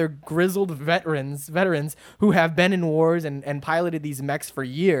these other grizzled veterans who have been in wars and piloted these mechs for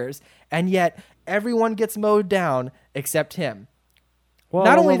years, and yet everyone gets mowed down except him. Wait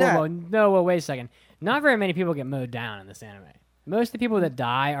a second. Not very many people get mowed down in this anime. Most of the people that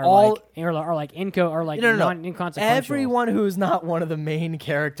die are inconsequential. Everyone who's not one of the main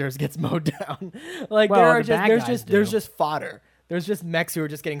characters gets mowed down. There's just fodder. There's just mechs who are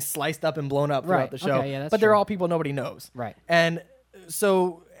just getting sliced up and blown up throughout the show. Okay, yeah, that's but they're true. all people nobody knows. Right. And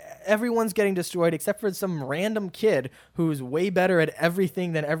so everyone's getting destroyed except for some random kid who's way better at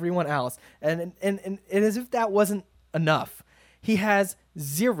everything than everyone else. And as if that wasn't enough, he has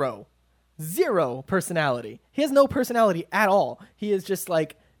zero personality. He has no personality at all. He is just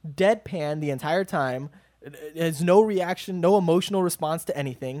like deadpan the entire time. Has no reaction, no emotional response to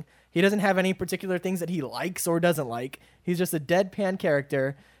anything. He doesn't have any particular things that he likes or doesn't like. He's just a deadpan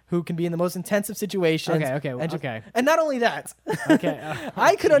character who can be in the most intensive situations. Okay. And not only that, okay,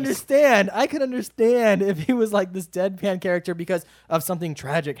 I could understand if he was like this deadpan character because of something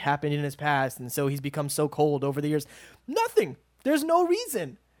tragic happened in his past, and so he's become so cold over the years. Nothing. There's no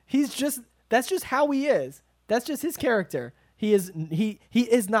reason. That's just how he is. That's just his character. He is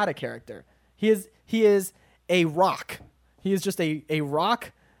not a character. He is a rock. He is just a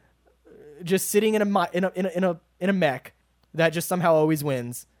rock, just sitting in a mech that just somehow always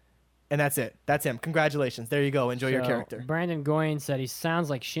wins, and that's it. That's him. Congratulations. There you go. Enjoy your character. Brandon Goyen said he sounds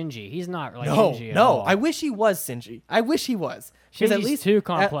like Shinji. He's not like Shinji at all. I wish he was Shinji. I wish he was. Shinji's at least too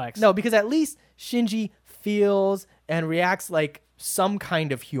complex. Because at least Shinji feels and reacts like some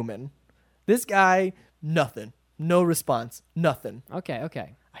kind of human. This guy, nothing. No response. Nothing.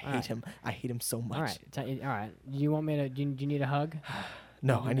 Okay. I hate him. I hate him so much. All right. You want me to? Do you need a hug?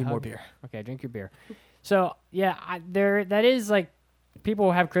 No, I need more beer. Okay, drink your beer. So yeah, that is like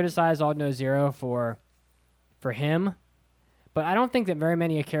people have criticized Odd No Zero for him, but I don't think that very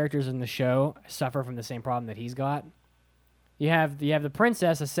many characters in the show suffer from the same problem that he's got. You have the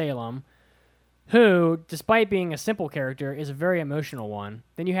princess of Salem, who, despite being a simple character, is a very emotional one.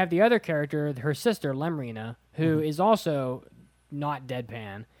 Then you have the other character, her sister, Lemrina, who is also not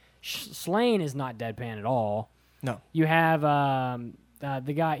deadpan. Slain is not deadpan at all. No. You have the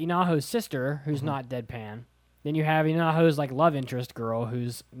guy, Inaho's sister, who's not deadpan. Then you have Inaho's like love interest girl,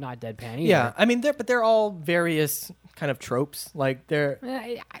 who's not deadpan either. Yeah, I mean, they're all various kind of tropes. Like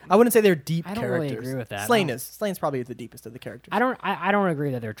I wouldn't say they're deep I don't characters. really agree with that. Slane's probably the deepest of the characters. I don't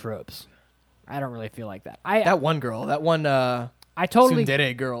agree that they're tropes. I don't really feel like that. That one girl, I totally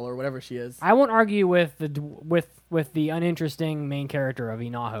tsundere girl or whatever she is. I won't argue with the uninteresting main character of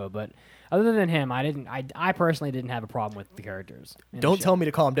Inaho, but other than him, I personally didn't have a problem with the characters. Don't tell me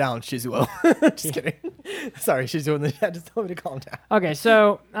to calm down, Shizuo. Just kidding. Sorry, she's doing the chat. Just tell me to calm down. Okay,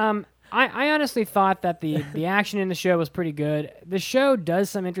 so I honestly thought that the action in the show was pretty good. The show does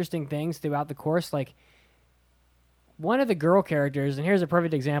some interesting things throughout the course, like one of the girl characters, and here's a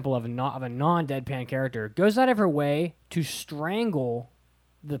perfect example of a non-deadpan character, goes out of her way to strangle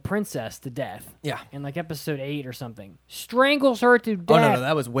the princess to death. Yeah. In like episode 8 or something. Strangles her to death. Oh, no,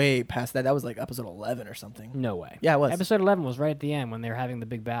 that was way past that. That was like episode 11 or something. No way. Yeah, it was. Episode 11 was right at the end when they were having the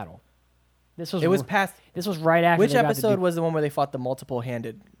big battle. This was past. This was right after. Which episode was the one where they fought the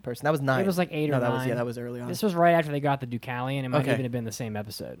multiple-handed person? That was 9. It was like 8 or 9. That was early on. This was right after they got the Deucalion. It might even have been the same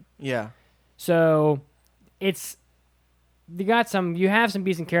episode. Yeah. So, you have some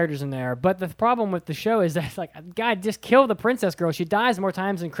decent characters in there, but the problem with the show is that, like, God, just kill the princess girl. She dies more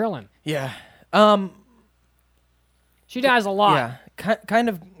times than Krillin. Yeah. She dies a lot. Yeah. Kind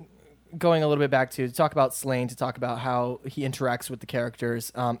of going a little bit back to talk about Slain, to talk about how he interacts with the characters.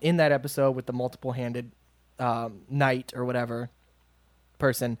 In that episode with the multiple-handed knight or whatever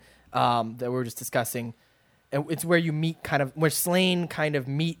person that we were just discussing, it's where you meet where Slain kind of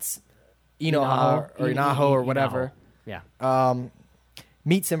meets Inaho or whatever. Yeah.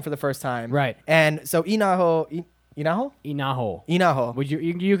 Meets him for the first time. Right. And so Inaho. Would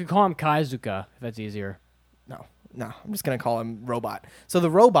you could call him Kaizuka if that's easier. No, I'm just gonna call him Robot. So the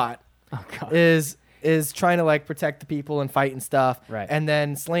robot is trying to like protect the people and fight and stuff. Right. And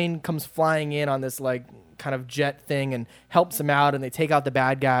then Slain comes flying in on this like kind of jet thing and helps him out, and they take out the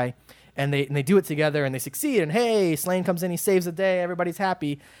bad guy, and they do it together and they succeed. And hey, Slain comes in, he saves the day, everybody's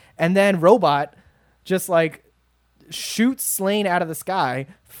happy. And then Robot just like shoots Slain out of the sky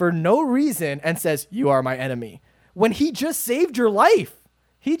for no reason and says, "You are my enemy," when he just saved your life.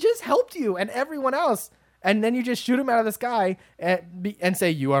 He just helped you and everyone else, and then you just shoot him out of the sky and say,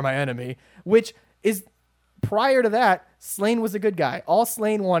 "You are my enemy," which is, prior to that, Slain was a good guy. All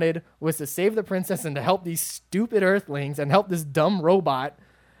Slain wanted was to save the princess and to help these stupid Earthlings and help this dumb robot.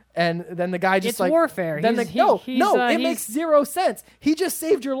 And then the guy just it's warfare. Then it makes zero sense. He just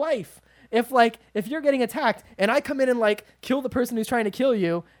saved your life. If you're getting attacked and I come in and like kill the person who's trying to kill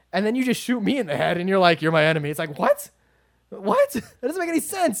you, and then you just shoot me in the head and you're like, "You're my enemy." It's like, what? That doesn't make any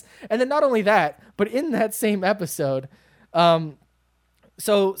sense. And then not only that, but in that same episode,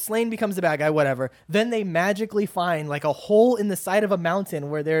 so Slain becomes the bad guy, whatever. Then they magically find like a hole in the side of a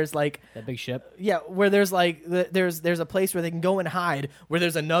mountain where there's like that big ship. Yeah, where there's like there's a place where they can go and hide, where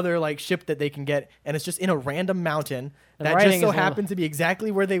there's another like ship that they can get, and it's just in a random mountain that just so happened to be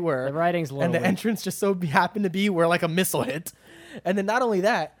exactly where they were. The writing's low, and the entrance just so happened to be where like a missile hit. And then not only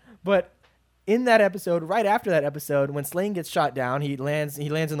that, but in that episode, right after that episode, when Slain gets shot down, he lands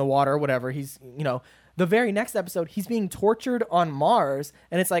in the water or whatever. He's the very next episode, he's being tortured on Mars,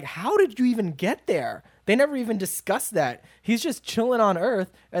 and it's like, how did you even get there? They never even discussed that. He's just chilling on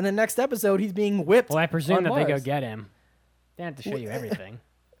Earth, and the next episode, he's being whipped. Well, I presume that Mars. they go get him. They have to show you everything.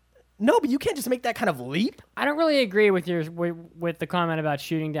 No, but you can't just make that kind of leap. I don't really agree with with the comment about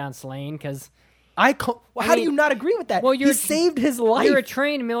shooting down Slain, because how do you not agree with that? Well, he saved his life. You're a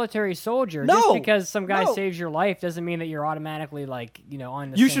trained military soldier. No, just because some guy saves your life doesn't mean that you're automatically like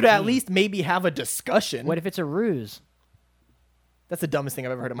on the. You same should team. at least maybe have a discussion. What if it's a ruse? That's the dumbest thing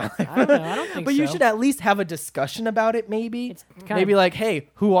I've ever heard in my life. I don't know. I don't think but so. you should at least have a discussion about it. Maybe maybe like, hey,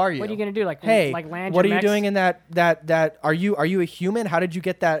 who are you? What are you gonna do? Like, hey, like land what your are you mechs? doing in that? Are you a human? How did you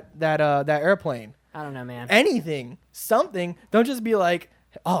get that airplane? I don't know, man. Anything, something. Don't just be like,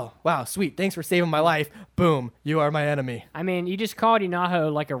 "Oh, wow, sweet. Thanks for saving my life." Boom, you are my enemy. I mean, you just called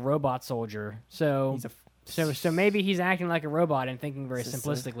Inaho like a robot soldier, so so maybe he's acting like a robot and thinking very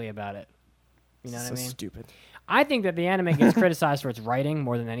simplistically about it. You know what I mean? Stupid. I think that the anime gets criticized for its writing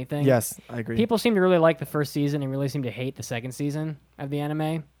more than anything. Yes, I agree. People seem to really like the first season and really seem to hate the second season of the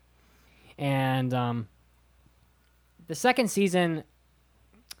anime. And the second season,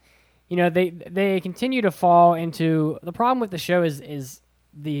 they continue to fall into the problem with the show is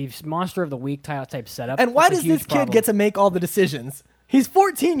the monster of the week type setup. And why It's a does huge this kid problem. get to make all the decisions? He's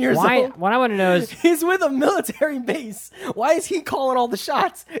 14 years old. What I want to know is He's with a military base. Why is he calling all the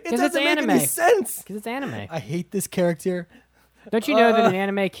shots? It it's doesn't make anime. any sense. because it's anime. I hate this character. Don't you know that in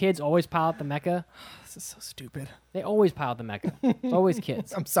anime, kids always pilot the mecha? This is so stupid. They always pilot the mecha. It's always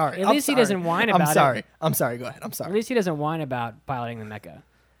kids. I'm sorry. At I'm least he sorry. doesn't whine about I'm it. sorry. I'm sorry. Go ahead. I'm At sorry. least he doesn't whine about piloting the mecha.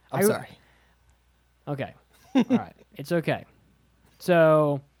 I'm sorry. Okay. All right. It's okay.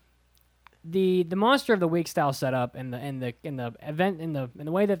 So the monster of the week style setup and the event in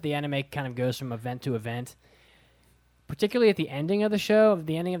the way that the anime kind of goes from event to event, particularly at the ending of the show,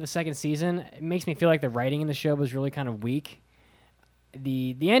 the ending of the second season, it makes me feel like the writing in the show was really kind of weak.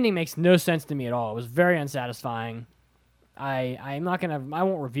 The ending makes no sense to me at all. It was very unsatisfying. I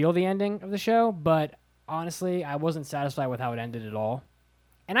won't reveal the ending of the show, but honestly, I wasn't satisfied with how it ended at all.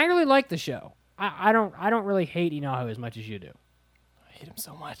 And I really liked the show. I don't really hate Inaho as much as you do. I hate him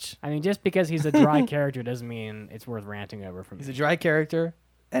so much. I mean, just because he's a dry character doesn't mean it's worth ranting over for me. He's a dry character,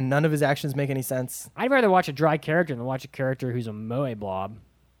 and none of his actions make any sense. I'd rather watch a dry character than watch a character who's a moe blob.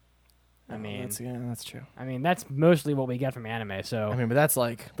 I mean, that's true. I mean, that's mostly what we get from anime. So, I mean, but that's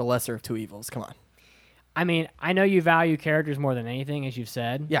like the lesser of two evils. Come on. I mean, I know you value characters more than anything, as you've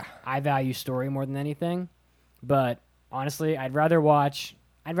said. Yeah. I value story more than anything. But honestly, I'd rather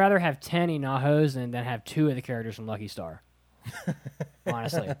have 10 Inahos than have 2 of the characters from Lucky Star.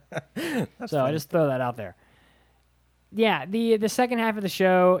 Honestly. So I just throw that out there. Yeah, the second half of the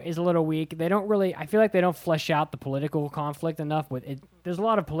show is a little weak. I feel like they don't flesh out the political conflict enough with it. There's a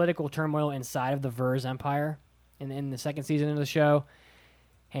lot of political turmoil inside of the Verz Empire in the second season of the show.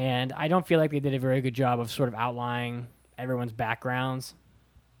 And I don't feel like they did a very good job of sort of outlining everyone's backgrounds.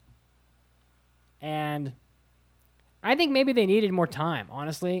 And I think maybe they needed more time,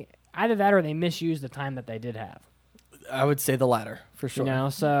 honestly. Either that or they misused the time that they did have. I would say the latter for sure. You know,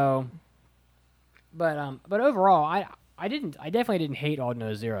 so but overall I definitely didn't hate Odd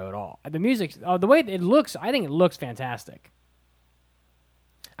No Zero at all. The music, the way it looks, I think it looks fantastic.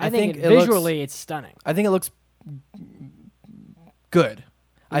 I think visually it's stunning. I think it looks good.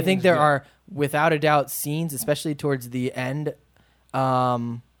 I think there are, without a doubt, scenes, especially towards the end.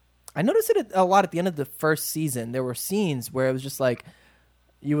 I noticed it a lot at the end of the first season. There were scenes where it was just like,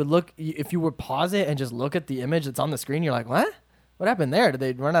 you would look, if you would pause it and just look at the image that's on the screen, you're like, what? What happened there? Did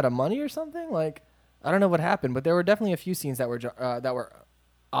they run out of money or something? Like, I don't know what happened, but there were definitely a few scenes that were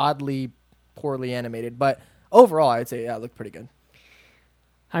oddly poorly animated. But overall, I'd say, yeah, it looked pretty good.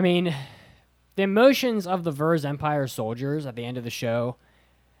 I mean, the emotions of the Verz Empire soldiers at the end of the show,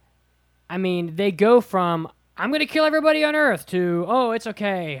 I mean, they go from, I'm going to kill everybody on Earth to, oh, it's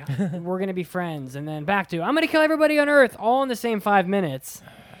okay, we're going to be friends, and then back to, I'm going to kill everybody on Earth, all in the same 5 minutes.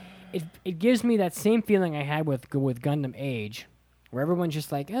 It gives me that same feeling I had with Gundam Age, where everyone's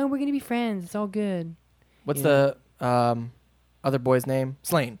just like, oh, we're going to be friends, it's all good. What's the other boy's name?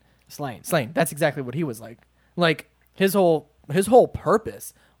 Slain. Slain. That's exactly what he was like. Like, his whole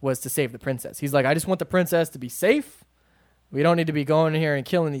purpose was to save the princess. He's like, I just want the princess to be safe. We don't need to be going in here and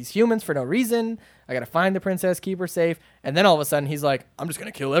killing these humans for no reason. I got to find the princess, keep her safe. And then all of a sudden, he's like, I'm just going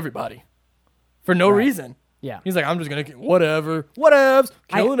to kill everybody for no reason. Yeah. He's like, I'm just going to, whatevs,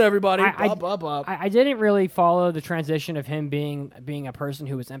 killing everybody, blah, blah, blah. I didn't really follow the transition of him being a person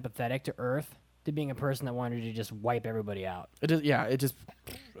who was empathetic to Earth to being a person that wanted to just wipe everybody out.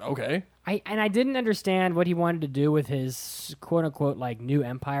 Okay. I didn't understand what he wanted to do with his quote-unquote like new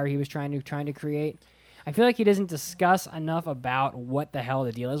empire he was trying to create. I feel like he doesn't discuss enough about what the hell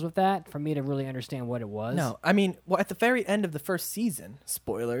the deal is with that for me to really understand what it was. No, I mean, well, at the very end of the first season,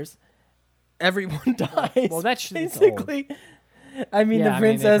 spoilers, everyone dies. Well, that's basically. I mean, Yeah, the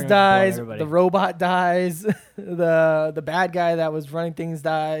princess they dies, everybody. the robot dies, the bad guy that was running things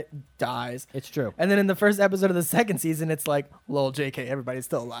dies. It's true. And then in the first episode of the second season, it's like, lol, JK, everybody's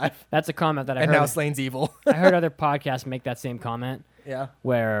still alive. That's a comment that I And heard. now Slane's evil. I heard other podcasts make that same comment. Yeah.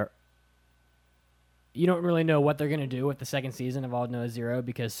 Where you don't really know what they're gonna do with the second season of Odd No Zero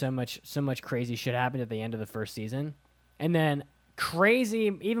because so much crazy shit happened at the end of the first season, and then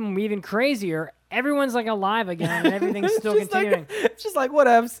even crazier, everyone's like alive again and everything's still continuing. It's just like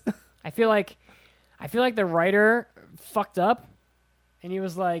whatevs. I feel like the writer fucked up, and he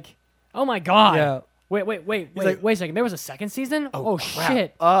was like, "Oh my god, Yeah. wait a second, there was a second season? Oh Crap.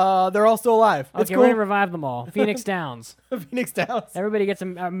 shit." They're all still alive. It's Okay, cool. we're gonna revive them all. Phoenix Downs. Phoenix Downs. Everybody gets a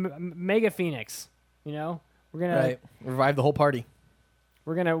mega Phoenix. You know, we're gonna Revive the whole party.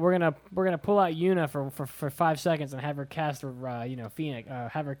 we're gonna pull out Yuna for 5 seconds and have her cast Phoenix,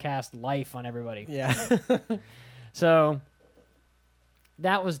 have her cast life on everybody. Yeah. So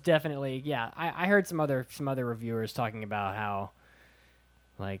that was definitely I heard some other reviewers talking about how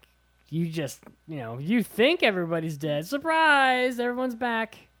like you just, you think everybody's dead. Surprise! Everyone's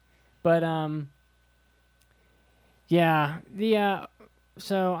back. But, yeah.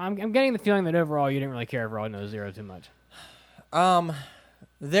 So I'm getting the feeling that overall you didn't really care for Odd No Zero too much.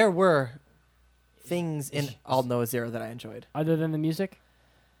 There were things in Odd No Zero that I enjoyed. Other than the music?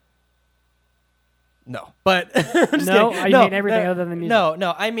 No. But I'm No? kidding. I mean everything other than the music.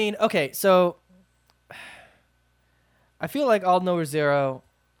 No. I mean, okay, so I feel like Odd No Zero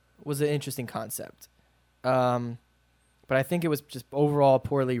was an interesting concept. But I think it was just overall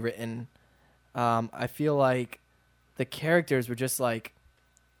poorly written. I feel like the characters were just like,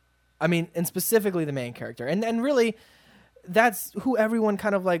 and specifically the main character. And really, that's who everyone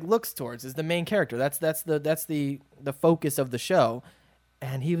kind of like looks towards, is the main character. That's the focus of the show.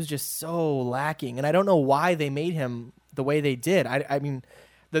 And he was just so lacking. And I don't know why they made him the way they did. I mean,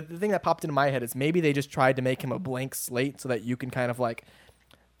 the thing that popped into my head is maybe they just tried to make him a blank slate so that you can kind of like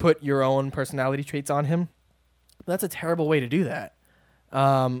put your own personality traits on him. That's a terrible way to do that.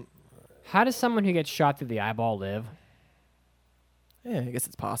 How does someone who gets shot through the eyeball live? Yeah, I guess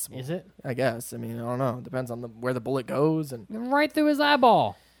it's possible. Is it? I guess. I mean, I don't know. It depends on where the bullet goes and Right through his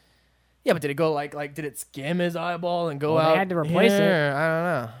eyeball. yeah, but did it go like did it skim his eyeball and go Well, out? they had to replace it. I don't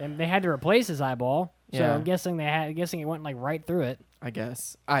know. And they had to replace his eyeball. So Yeah. I'm guessing it went like right through it. I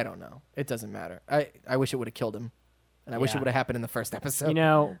guess. I don't know. It doesn't matter. I wish it would have killed him. And I wish it Yeah. would have happened in the first episode.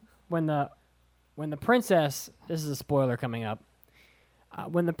 When the princess, this is a spoiler coming up.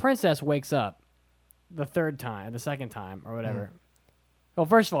 When the princess wakes up the second time or whatever. Well,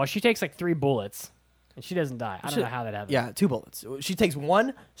 first of all, she takes like 3 bullets and she doesn't die. I don't know how that happens. Yeah, 2 bullets. She takes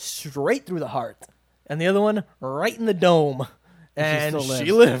one straight through the heart and the other one right in the dome. And still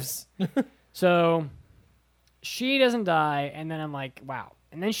she lives. So she doesn't die, and then I'm like, wow.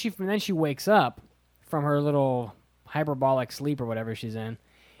 And then she wakes up from her little hyperbolic sleep or whatever she's in.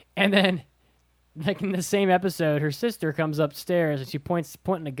 And then like in the same episode, her sister comes upstairs and she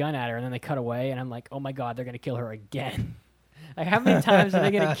pointing a gun at her, and then they cut away, and I'm like, oh my God, they're gonna kill her again. Like, how many times are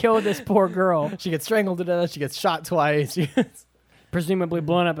they gonna kill this poor girl? She gets strangled to death. She gets shot twice. She gets Presumably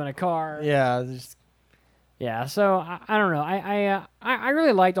blown up in a car. yeah. Just, Yeah, so I don't know. I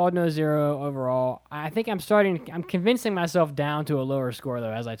really liked Odd No Zero overall. I think I'm convincing myself down to a lower score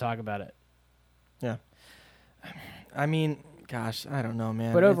though as I talk about it. yeah. I mean, gosh, I don't know,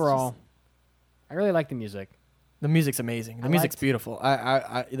 man. But It's overall, just- I really like the music. the music's amazing. The I music's liked- beautiful.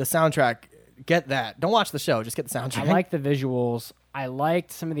 The soundtrack. Get that. Don't watch the show. Just get the soundtrack. I like the visuals. I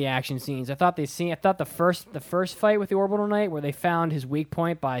liked some of the action scenes. I thought the first fight with the Orbital Knight where they found his weak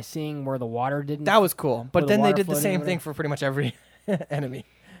point by seeing where the water didn't. that was cool. But the then they water did the floating same or thing whatever. for pretty much every enemy.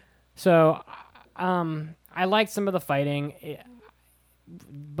 So, I liked some of the fighting,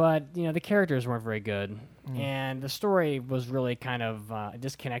 but the characters weren't very good, and the story was really kind of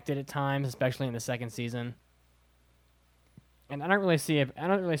disconnected at times, especially in the second season. And I don't really see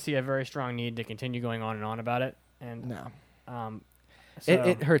a very strong need to continue going on and on about it. And No. so,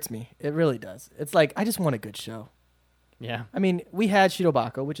 It hurts me. It really does. It's like I just want a good show. yeah. I mean, we had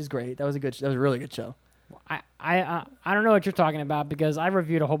Shirobako, which is great. That was a really good show. I don't know what you're talking about because I've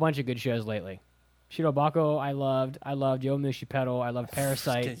reviewed a whole bunch of good shows lately. Shirobako, I loved Yomushi Pedal. I loved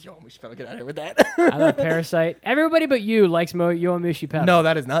Parasite. Yo, we should probably get out of here with that. I love Parasite. Everybody but you likes Yomushi Pedal. No,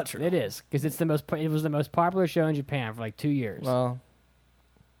 that is not true. It is because it was the most popular show in Japan for like 2 years. Well,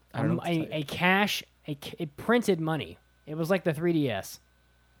 I don't know. what to tell you. It printed money. It was like the 3DS.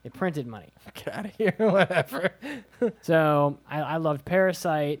 It printed money. Get out of here. Whatever. So I loved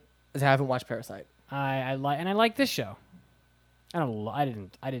Parasite. I haven't watched Parasite. I like this show. I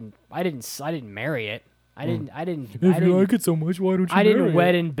didn't marry it. I didn't it so much, why don't you? I didn't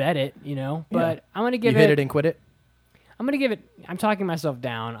wed and bet it, But I'm gonna give You hit it and quit it. I'm gonna give it. I'm talking myself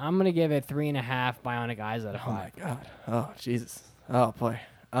down. I'm gonna give it 3.5 bionic eyes out of 5. Oh my god. Oh Jesus. Oh boy.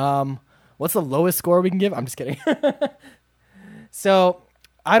 What's the lowest score we can give? I'm just kidding. So,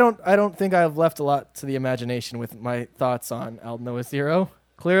 I don't think I've left a lot to the imagination with my thoughts on Odd No Zero.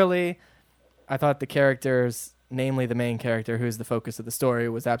 Clearly, I thought the characters, namely the main character, who is the focus of the story,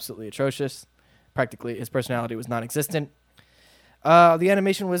 was absolutely atrocious. Practically, his personality was non-existent. The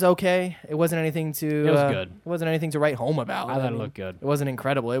animation was okay. It wasn't anything to. It was good. It wasn't anything to write home about. I thought it mean, looked good. It wasn't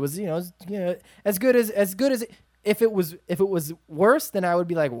incredible. It was, as good as it, if it was worse, then I would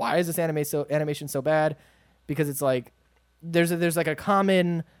be like, why is this animation so bad? Because it's like there's like a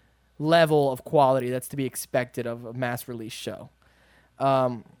common level of quality that's to be expected of a mass release show.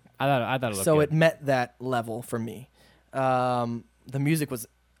 I thought it looked So good. it met that level for me. The music was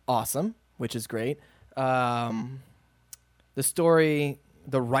awesome, which is great. The story,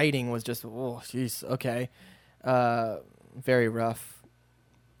 the writing was just, oh, jeez, okay. Very rough.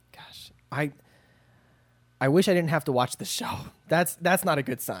 Gosh, I wish I didn't have to watch the show. That's not a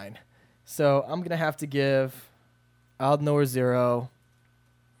good sign. So I'm gonna have to give Wild Noah 0.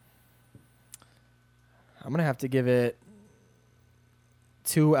 I'm gonna have to give it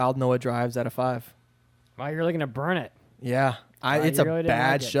 2 Wild Noah drives out of 5. Wow, you're really gonna burn it. Yeah, Wow, it's you a really didn't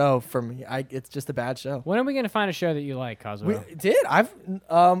bad like it. show for me. It's just a bad show. When are we gonna find a show that you like, Kazuo? We did.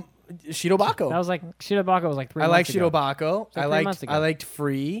 Shirobako. That was like Shirobako was like 3 I like months ago. Shirobako. Like 3 months ago. I liked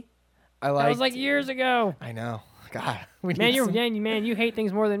Free. That was like years ago. I know. God, we Man, need man, you hate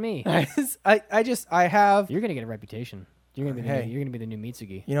things more than me. I have. You're gonna get a reputation. You're gonna be you're gonna be the new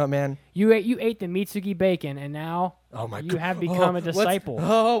Mitsugi. You know what, man? You ate the Mitsugi bacon, and now you have become a disciple.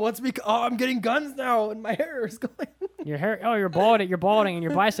 I'm getting guns now, and my hair is going. Your hair. Oh, you're balding, and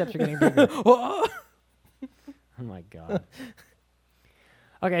your biceps are getting bigger. Oh my god.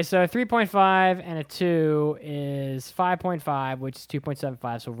 Okay, so 3.5 and a 2 is 5.5, which is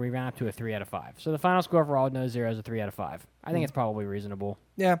 2.75. So we round up to a 3 out of 5. So the final score for Wild Noah 0 is a 3 out of 5. I think it's probably reasonable.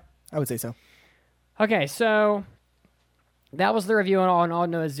 Yeah, I would say so. Okay, so that was the review on Wild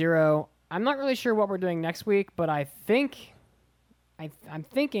Noah 0. I'm not really sure what we're doing next week, but I'm thinking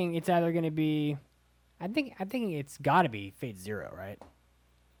it's either going to be. I'm thinking it's got to be Fate Zero, right?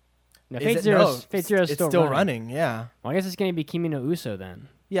 No, Fate Zero is still running. Yeah. Well, I guess it's going to be Kimi no Uso then.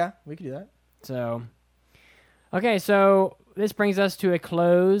 Yeah, we could do that. So, okay, so this brings us to a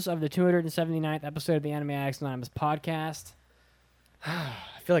close of the 279th episode of the Anime Addicts Anonymous podcast. I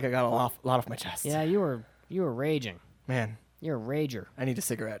feel like I got a lot off my chest. Yeah, you were raging. Man, you're a rager. I need a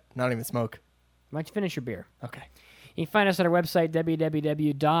cigarette. Not even smoke. Why don't you finish your beer? Okay. You can find us at our website,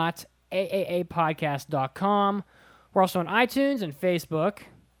 www.aapodcast.com. We're also on iTunes and Facebook,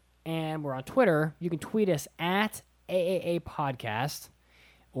 and we're on Twitter. You can tweet us at AAA Podcast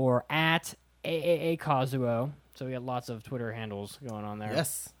or at AAA Kazuo. So we got lots of Twitter handles going on there.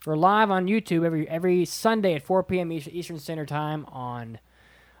 Yes. We're live on YouTube every Sunday at 4 p.m. Eastern Standard Time on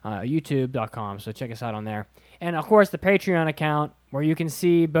YouTube.com. So check us out on there. And, of course, the Patreon account where you can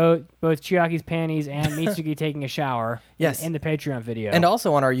see both Chiaki's panties and Mitsugi taking a shower in the Patreon video. And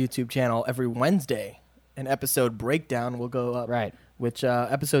also on our YouTube channel every Wednesday, an episode breakdown will go up. Right. Which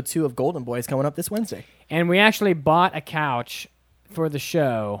episode 2 of Golden Boy is coming up this Wednesday. And we actually bought a couch for the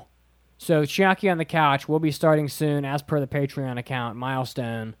show. So Chiaki on the couch will be starting soon as per the Patreon account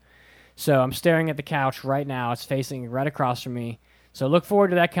milestone. So I'm staring at the couch right now. It's facing right across from me. So look forward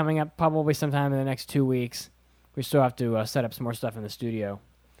to that coming up probably sometime in the next 2 weeks. We still have to set up some more stuff in the studio.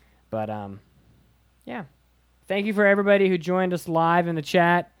 But, yeah. Thank you for everybody who joined us live in the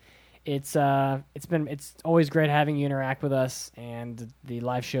chat. It's always great having you interact with us, and the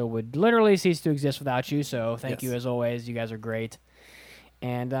live show would literally cease to exist without you. So thank you as always. You guys are great.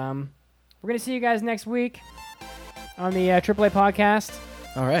 And we're going to see you guys next week on the AAA podcast.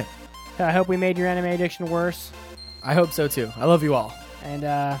 All right. I hope we made your anime addiction worse. I hope so too. I love you all.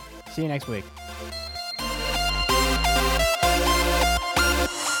 And see you next week.